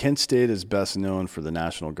State. Yeah, Kent State is best known for the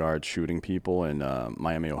National Guard shooting people, and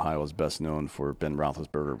Miami, Ohio is best known for Ben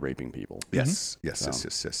Roethlisberger raping people. Yes,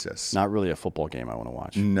 yes. Not really a football game I want to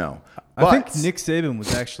watch. No. I think Nick Saban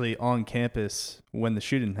was actually on campus when the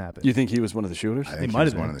shooting happened. You think he was one of the shooters? I think he might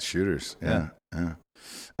was have one been. of the shooters. Yeah.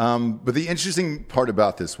 But the interesting part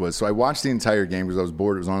about this was, so I watched the entire game because I was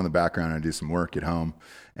bored. It was on in the background. I did some work at home.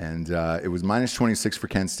 And it was minus 26 for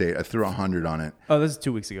Kent State. I threw 100 on it. Oh, this is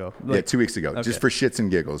 2 weeks ago. Yeah, 2 weeks ago, Okay. just for shits and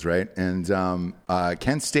giggles, right? And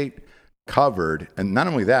Kent State covered. And not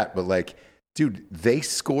only that, but like, dude, they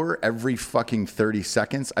score every fucking 30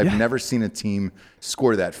 seconds. I've never seen a team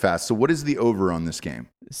score that fast. So what is the over on this game?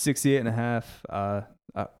 68.5.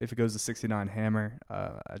 If it goes to 69, hammer.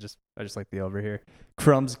 I just like the over here.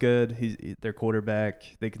 Crum's good. He's their quarterback.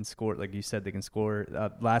 They can score, like you said. They can score.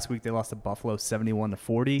 Last week they lost to Buffalo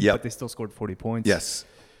 71-40. Yep. But they still scored 40 points. Yes.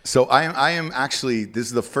 So I am actually, this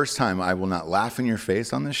is the first time I will not laugh in your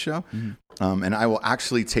face on this show. And I will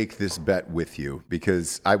actually take this bet with you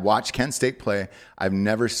because I watched Kent State play. I've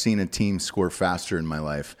never seen a team score faster in my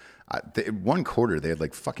life. One quarter, they had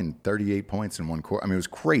like fucking 38 points in one quarter. I mean, it was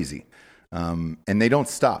crazy. And they don't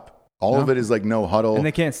stop. All of it is like no huddle. And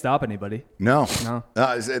they can't stop anybody. No. No.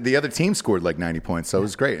 The other team scored like 90 points, so it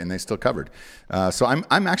was great, and they still covered. So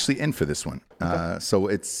I'm actually in for this one. So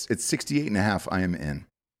it's 68.5. I am in.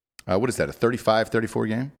 What is that, a 35-34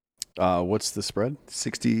 game? What's the spread?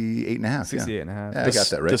 68.5. 68.5. Yeah, I got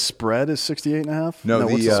that right. The spread is 68.5? No,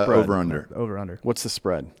 what's the the spread? over-under. Over-under. What's the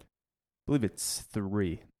spread? I believe it's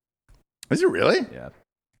 3. Is it really? Yeah.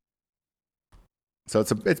 So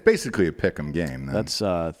it's basically a pick'em game. Then. That's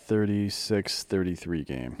 36-33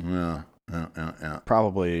 game. Yeah.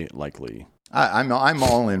 Probably likely. I'm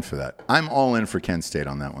all in for that. I'm all in for Kent State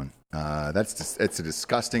on that one. It's a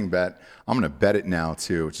disgusting bet. I'm going to bet it now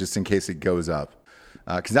too, just in case it goes up.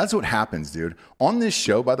 Because that's what happens, dude. On this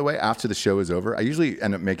show, by the way, after the show is over, I usually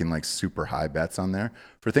end up making like super high bets on there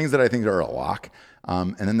for things that I think are a lock.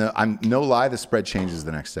 And then I'm no lie, the spread changes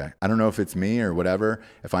the next day. I don't know if it's me or whatever,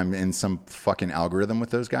 if I'm in some fucking algorithm with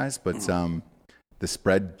those guys, but the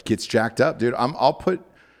spread gets jacked up, dude. I'll put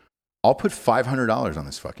 $500 on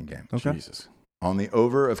this fucking game. Okay. Jesus. On the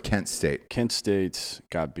over of Kent State. Kent State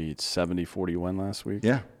got beat 70-41 last week.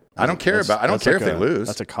 Yeah. I don't care if That's they lose.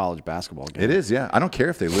 That's a college basketball game. It is, yeah. I don't care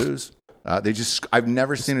if they lose. I've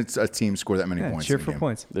never seen a team score that many points. Cheer in a for game.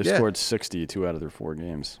 points. They scored 60 2 out of their 4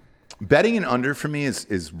 games. Betting an under for me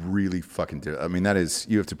is really fucking. I mean, that is,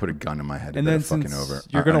 you have to put a gun in my head. And to then bet a fucking since over.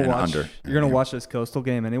 you're gonna an watch, under. you're gonna watch this Coastal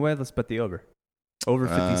game anyway. Let's bet the over. Over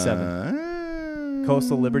 57.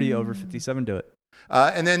 Coastal Liberty over 57. Do it.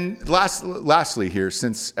 And then lastly here,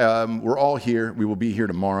 since we're all here, we will be here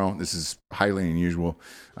tomorrow. This is highly unusual.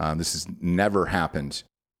 This has never happened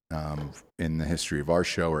in the history of our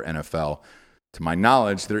show or NFL. To my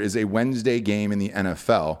knowledge, there is a Wednesday game in the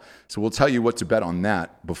NFL. So we'll tell you what to bet on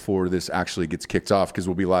that before this actually gets kicked off because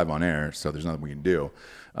we'll be live on air. So there's nothing we can do.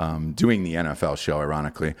 Doing the NFL show,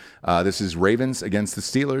 ironically. This is Ravens against the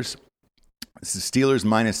Steelers. This is Steelers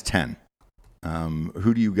minus 10.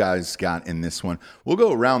 Who do you guys got in this one? We'll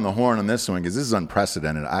go around the horn on this one because this is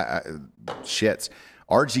unprecedented. Shit.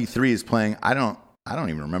 RG3 is playing. I don't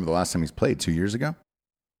even remember the last time he's played. 2 years ago.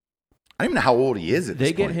 I don't even know how old he is at this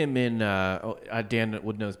They get point. him in. Dan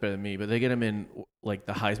would know this better than me, but they get him in like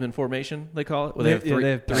the Heisman formation. They call it. Where They have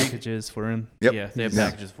three packages for him. Yep. Yeah, they have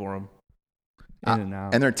Yeah. packages for him. In and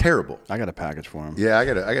out. And they're terrible. I got a package for him. Yeah, I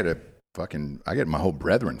got my whole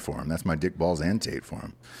brethren for him. That's my Dick Balls and Tate for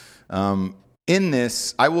him. In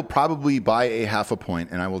this, I will probably buy a half a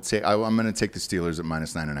point, and I'm going to take the Steelers at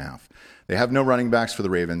 -9.5. They have no running backs for the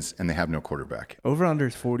Ravens, and they have no quarterback. Over under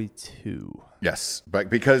is 42. Yes, but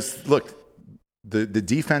because look, the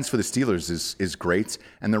defense for the Steelers is great,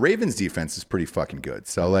 and the Ravens defense is pretty fucking good.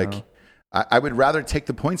 So I would rather take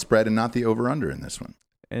the point spread and not the over under in this one.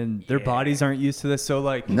 And their bodies aren't used to this, so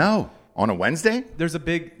like No, on a Wednesday. there's a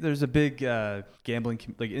big gambling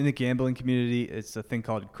like in the gambling community. It's a thing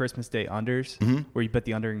called Christmas Day unders, where you bet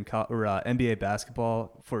the under in NBA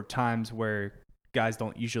basketball for times where guys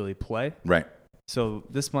don't usually play. Right. So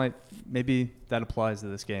maybe that applies to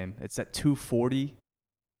this game. It's at 2:40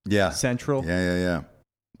 Yeah. Central. Yeah.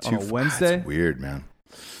 On a Wednesday? That's weird, man.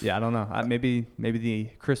 Yeah, I don't know. Maybe the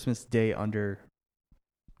Christmas Day under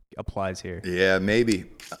applies here. Yeah, maybe.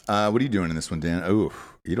 What are you doing in this one, Dan? Oh,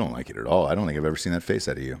 you don't like it at all. I don't think I've ever seen that face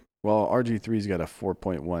out of you. Well, RG3's got a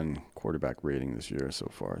 4.1 quarterback rating this year so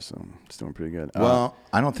far, so it's doing pretty good. Well,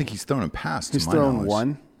 I don't think he's thrown a pass. He's to my thrown knowledge.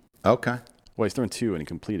 one. Okay. Well, he's thrown two, and he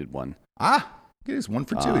completed one. It is 1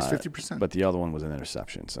 for 2. He's 50%. But the other one was an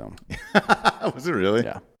interception, so Was it really?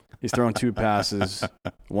 yeah. He's thrown two passes,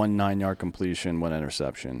 1 9-yard completion, 1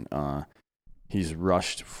 interception. He's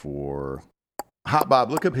rushed for Hot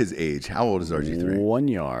Bob, look up his age. How old is RG3? 1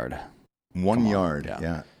 yard. 1 yard.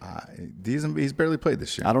 yeah. He's barely played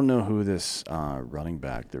this year. I don't know who this running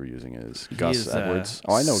back they're using is. Gus Edwards.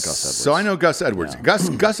 I know Gus Edwards. So I know Gus Edwards.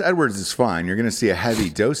 Yeah. Gus Edwards is fine. You're going to see a heavy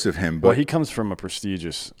dose of him. But Well, he comes from a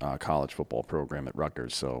prestigious college football program at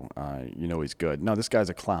Rutgers, so he's good. No, this guy's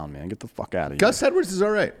a clown, man. Get the fuck out of here. Gus Edwards is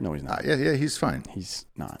all right. No, he's not. Yeah, he's fine. He's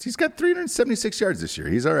not. He's got 376 yards this year.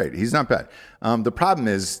 He's all right. He's not bad. The problem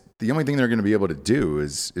is the only thing they're going to be able to do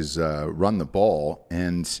is run the ball.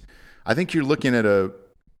 And I think you're looking at a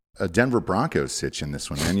Denver Broncos sitch in this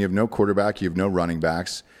one, man. You have no quarterback. You have no running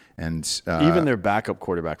backs. And Even their backup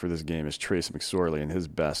quarterback for this game is Trace McSorley, and his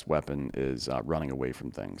best weapon is running away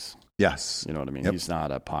from things. Yes. You know what I mean? Yep. He's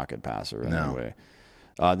not a pocket passer in No. any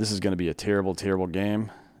way. This is going to be a terrible, terrible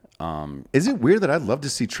game. Is it weird that I'd love to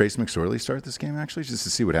see Trace McSorley start this game, actually, just to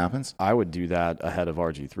see what happens? I would do that ahead of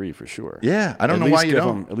RG3 for sure. Yeah, I don't know why you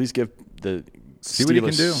don't. At least give the See what he can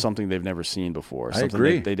Steelers do. something they've never seen before. Something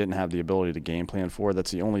agree. They didn't have the ability to game plan for. That's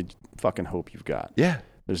the only fucking hope you've got. Yeah.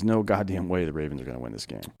 There's no goddamn way the Ravens are going to win this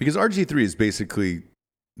game. Because RG3 is basically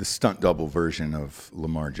the stunt double version of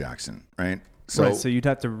Lamar Jackson, right? So you'd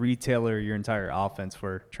have to retailer your entire offense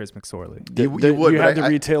for Trace McSorley. You would, You but had to I-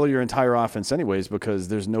 retailer your entire offense anyways because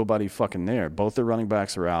there's nobody fucking there. Both their running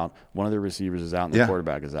backs are out. One of their receivers is out, and the Yeah.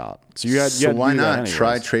 quarterback is out. So you had so to why do that not anyways.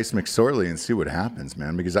 try Trace McSorley and see what happens,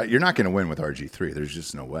 man? Because you're not going to win with RG3. There's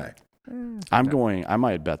just no way. I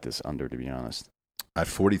might bet this under, to be honest. At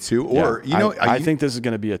 42? Or, Yeah. I think this is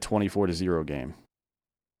going to be a 24-0 game.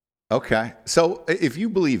 Okay. So if you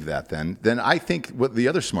believe that, then I think what the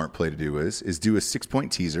other smart play to do is do a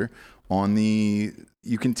 6-point teaser on the.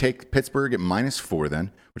 You can take Pittsburgh at -4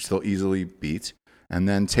 then, which they'll easily beat, and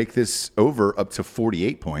then take this over up to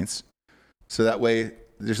 48 points. So that way,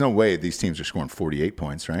 there's no way these teams are scoring 48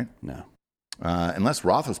 points, right? No. Unless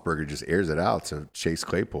Roethlisberger just airs it out to Chase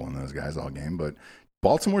Claypool and those guys all game, but.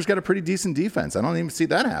 Baltimore's got a pretty decent defense. I don't even see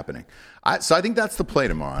that happening. So I think that's the play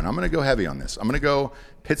tomorrow, and I'm going to go heavy on this. I'm going to go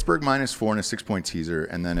Pittsburgh -4 and a 6-point teaser,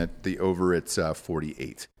 and then at the over it's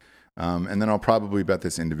 48. And then I'll probably bet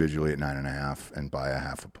this individually at 9.5 and buy a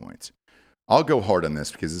half a point. I'll go hard on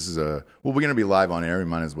this because this is we're going to be live on air. We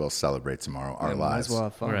might as well celebrate tomorrow our Might lives. as well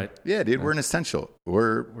have fun. Right. Yeah, dude, we're an essential.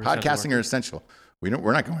 Podcasting are essential. We're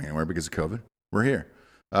not going anywhere because of COVID. We're here.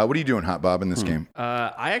 What are you doing, Hot Bob, in this game?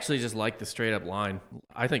 I actually just like the straight up line.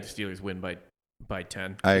 I think the Steelers win by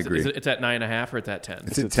 10. I agree. It's at 9.5 or it's at 10.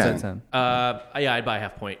 It's at 10. Yeah, I'd buy a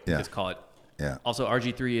half point. Yeah. Just call it. Yeah. Also,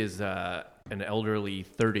 RG3 is an elderly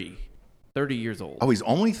 30 years old. Oh, he's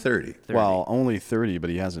only 30. 30. Well, only 30, but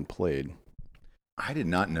he hasn't played. I did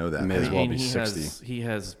not know that. May as well be he 60. He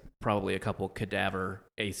has probably a couple cadaver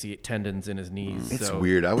AC tendons in his knees. It's so.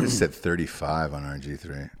 weird. I would have said 35 on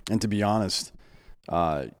RG3. And to be honest,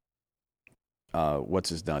 what's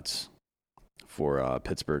his nuts for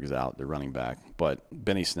Pittsburgh is out. They're running back. But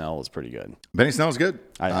Benny Snell is pretty good. Benny Snell's good.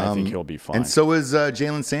 I think he'll be fine. And so is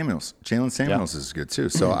Jalen Samuels. Jalen Samuels is good too.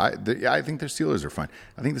 So I think their Steelers are fine.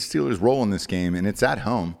 I think the Steelers roll in this game, and it's at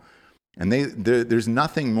home. And there's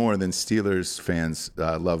nothing more than Steelers fans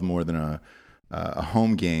love more than a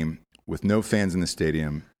home game with no fans in the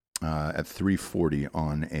stadium at 3:40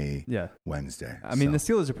 on a Yeah. Wednesday. I mean, the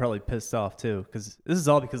So, Steelers are probably pissed off too because this is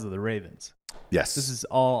all because of the Ravens. yes, This is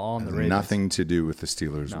all on the Ravens. nothing to do with the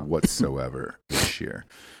Steelers whatsoever this year.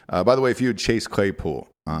 By the way, if you had Chase Claypool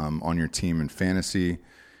on your team in fantasy,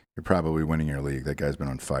 you're probably winning your league. That guy's been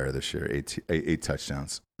on fire this year. Eight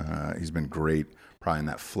touchdowns. He's been great, probably in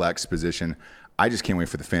that flex position. I just can't wait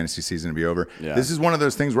for the fantasy season to be over. Yeah. This is one of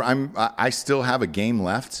those things where I still have a game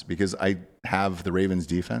left because I have the Ravens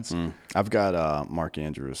defense. I've got Mark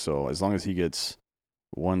Andrews, so as long as he gets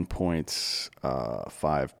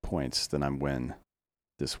 1.5 points, then I'm win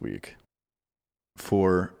this week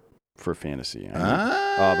For fantasy.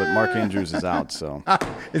 But Mark Andrews is out, so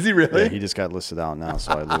is he really? yeah, he just got listed out now,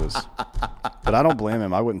 so I lose. But I don't blame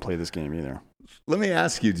him. I wouldn't play this game either. Let me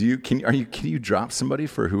ask you: can you drop somebody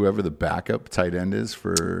for whoever the backup tight end is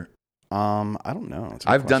for? I don't know.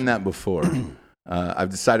 I've done that before. I've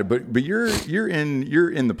decided, but you're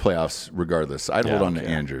in the playoffs regardless. I'd hold on to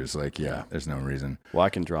Andrews. There's no reason. Well, I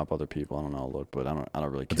can drop other people. I don't know. I'll look, but I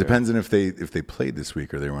don't really care. It depends on if they played this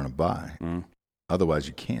week or they were on a bye. Otherwise,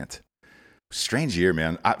 you can't. Strange year,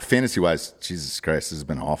 man. Fantasy wise, Jesus Christ, this has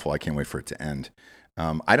been awful. I can't wait for it to end.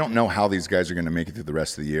 I don't know how these guys are going to make it through the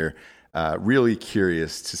rest of the year. Really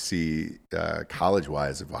curious to see college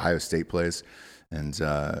wise if Ohio State plays and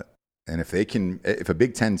if a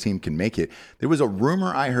Big Ten team can make it. There was a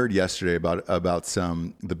rumor I heard yesterday about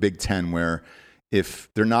the Big Ten where if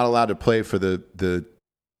they're not allowed to play for the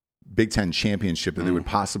Big Ten championship, that they would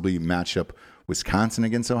possibly match up Wisconsin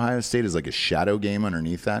against Ohio State as like a shadow game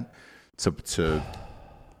underneath that to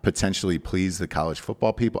potentially please the college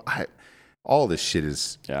football people. All this shit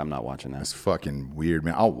is I'm not watching that. It's fucking weird,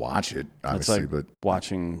 man. I'll watch it, obviously, it's like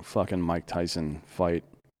watching fucking Mike Tyson fight.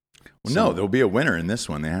 Well, no, there'll be a winner in this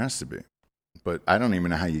one. There has to be. But I don't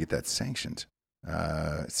even know how you get that sanctioned.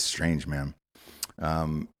 It's strange, man.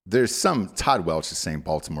 There's some Todd Welch is saying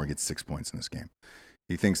Baltimore gets 6 points in this game.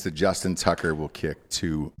 He thinks that Justin Tucker will kick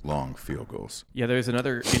 2 long field goals. Yeah, there's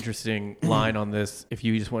another interesting line on this. If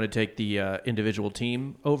you just want to take the individual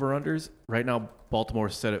team over-unders, right now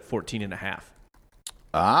Baltimore's set at 14.5.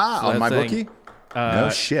 On my saying, bookie? No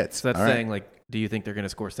shit. So that's All saying, right. do you think they're going to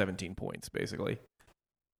score 17 points, basically?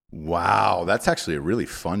 Wow, that's actually a really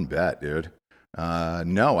fun bet, dude.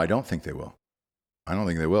 No, I don't think they will.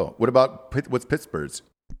 What about what's Pittsburgh's?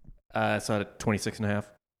 It's at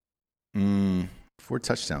 26.5. 4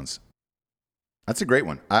 touchdowns. That's a great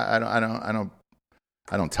one. I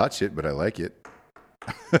don't touch it, but I like it.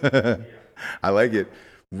 I like it.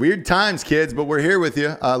 Weird times, kids, but we're here with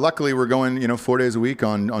you. Luckily, we're going 4 days a week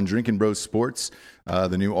on Drinking Bros Sports,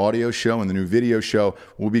 the new audio show and the new video show.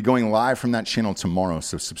 We'll be going live from that channel tomorrow,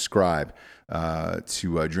 so subscribe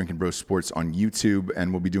to Drinking Bros Sports on YouTube,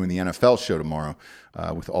 and we'll be doing the NFL show tomorrow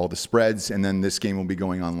with all the spreads, and then this game will be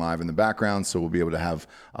going on live in the background, so we'll be able to have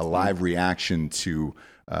a live reaction to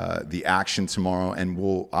the action tomorrow, and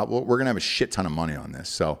we're going to have a shit ton of money on this,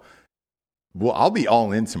 so I'll be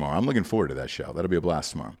all in tomorrow. I'm looking forward to that show. That'll be a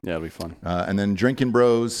blast tomorrow. Yeah, it'll be fun. And then Drinking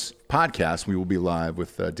Bros podcast, we will be live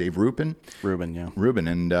with Dave Rubin,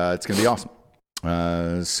 and it's going to be awesome.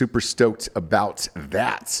 Super stoked about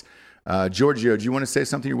that. Giorgio, do you want to say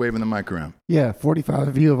something? You're waving the mic around. Yeah, 45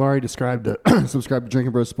 of you have already subscribed to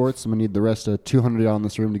Drinking Bros Sports. I'm going to need the rest of 200 out in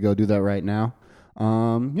this room to go do that right now.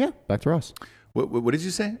 Back to Ross. What did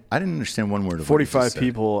you say? I didn't understand one word of 45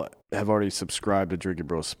 people have already subscribed to Drinking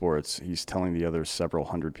Bros Sports. He's telling the other several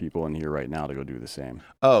hundred people in here right now to go do the same.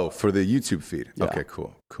 Oh, for the YouTube feed. Yeah. Okay,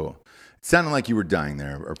 cool. It sounded like you were dying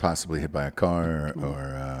there or possibly hit by a car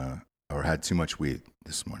or had too much weed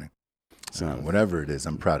this morning. Whatever it is,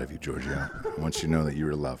 I'm proud of you, Giorgio. I want you to know that you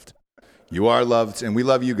are loved. You are loved, and we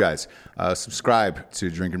love you guys. Subscribe to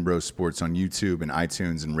Drinking Bros Sports on YouTube and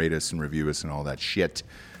iTunes and rate us and review us and all that shit.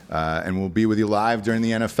 And we'll be with you live during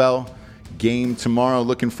the NFL game tomorrow.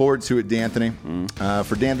 Looking forward to it, D'Anthony.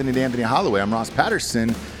 For D'Anthony Holloway, I'm Ross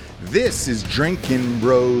Patterson. This is Drinking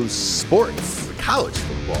Bros Sports, the college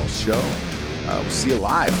football show. We'll see you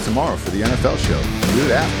live tomorrow for the NFL show.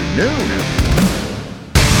 Good afternoon.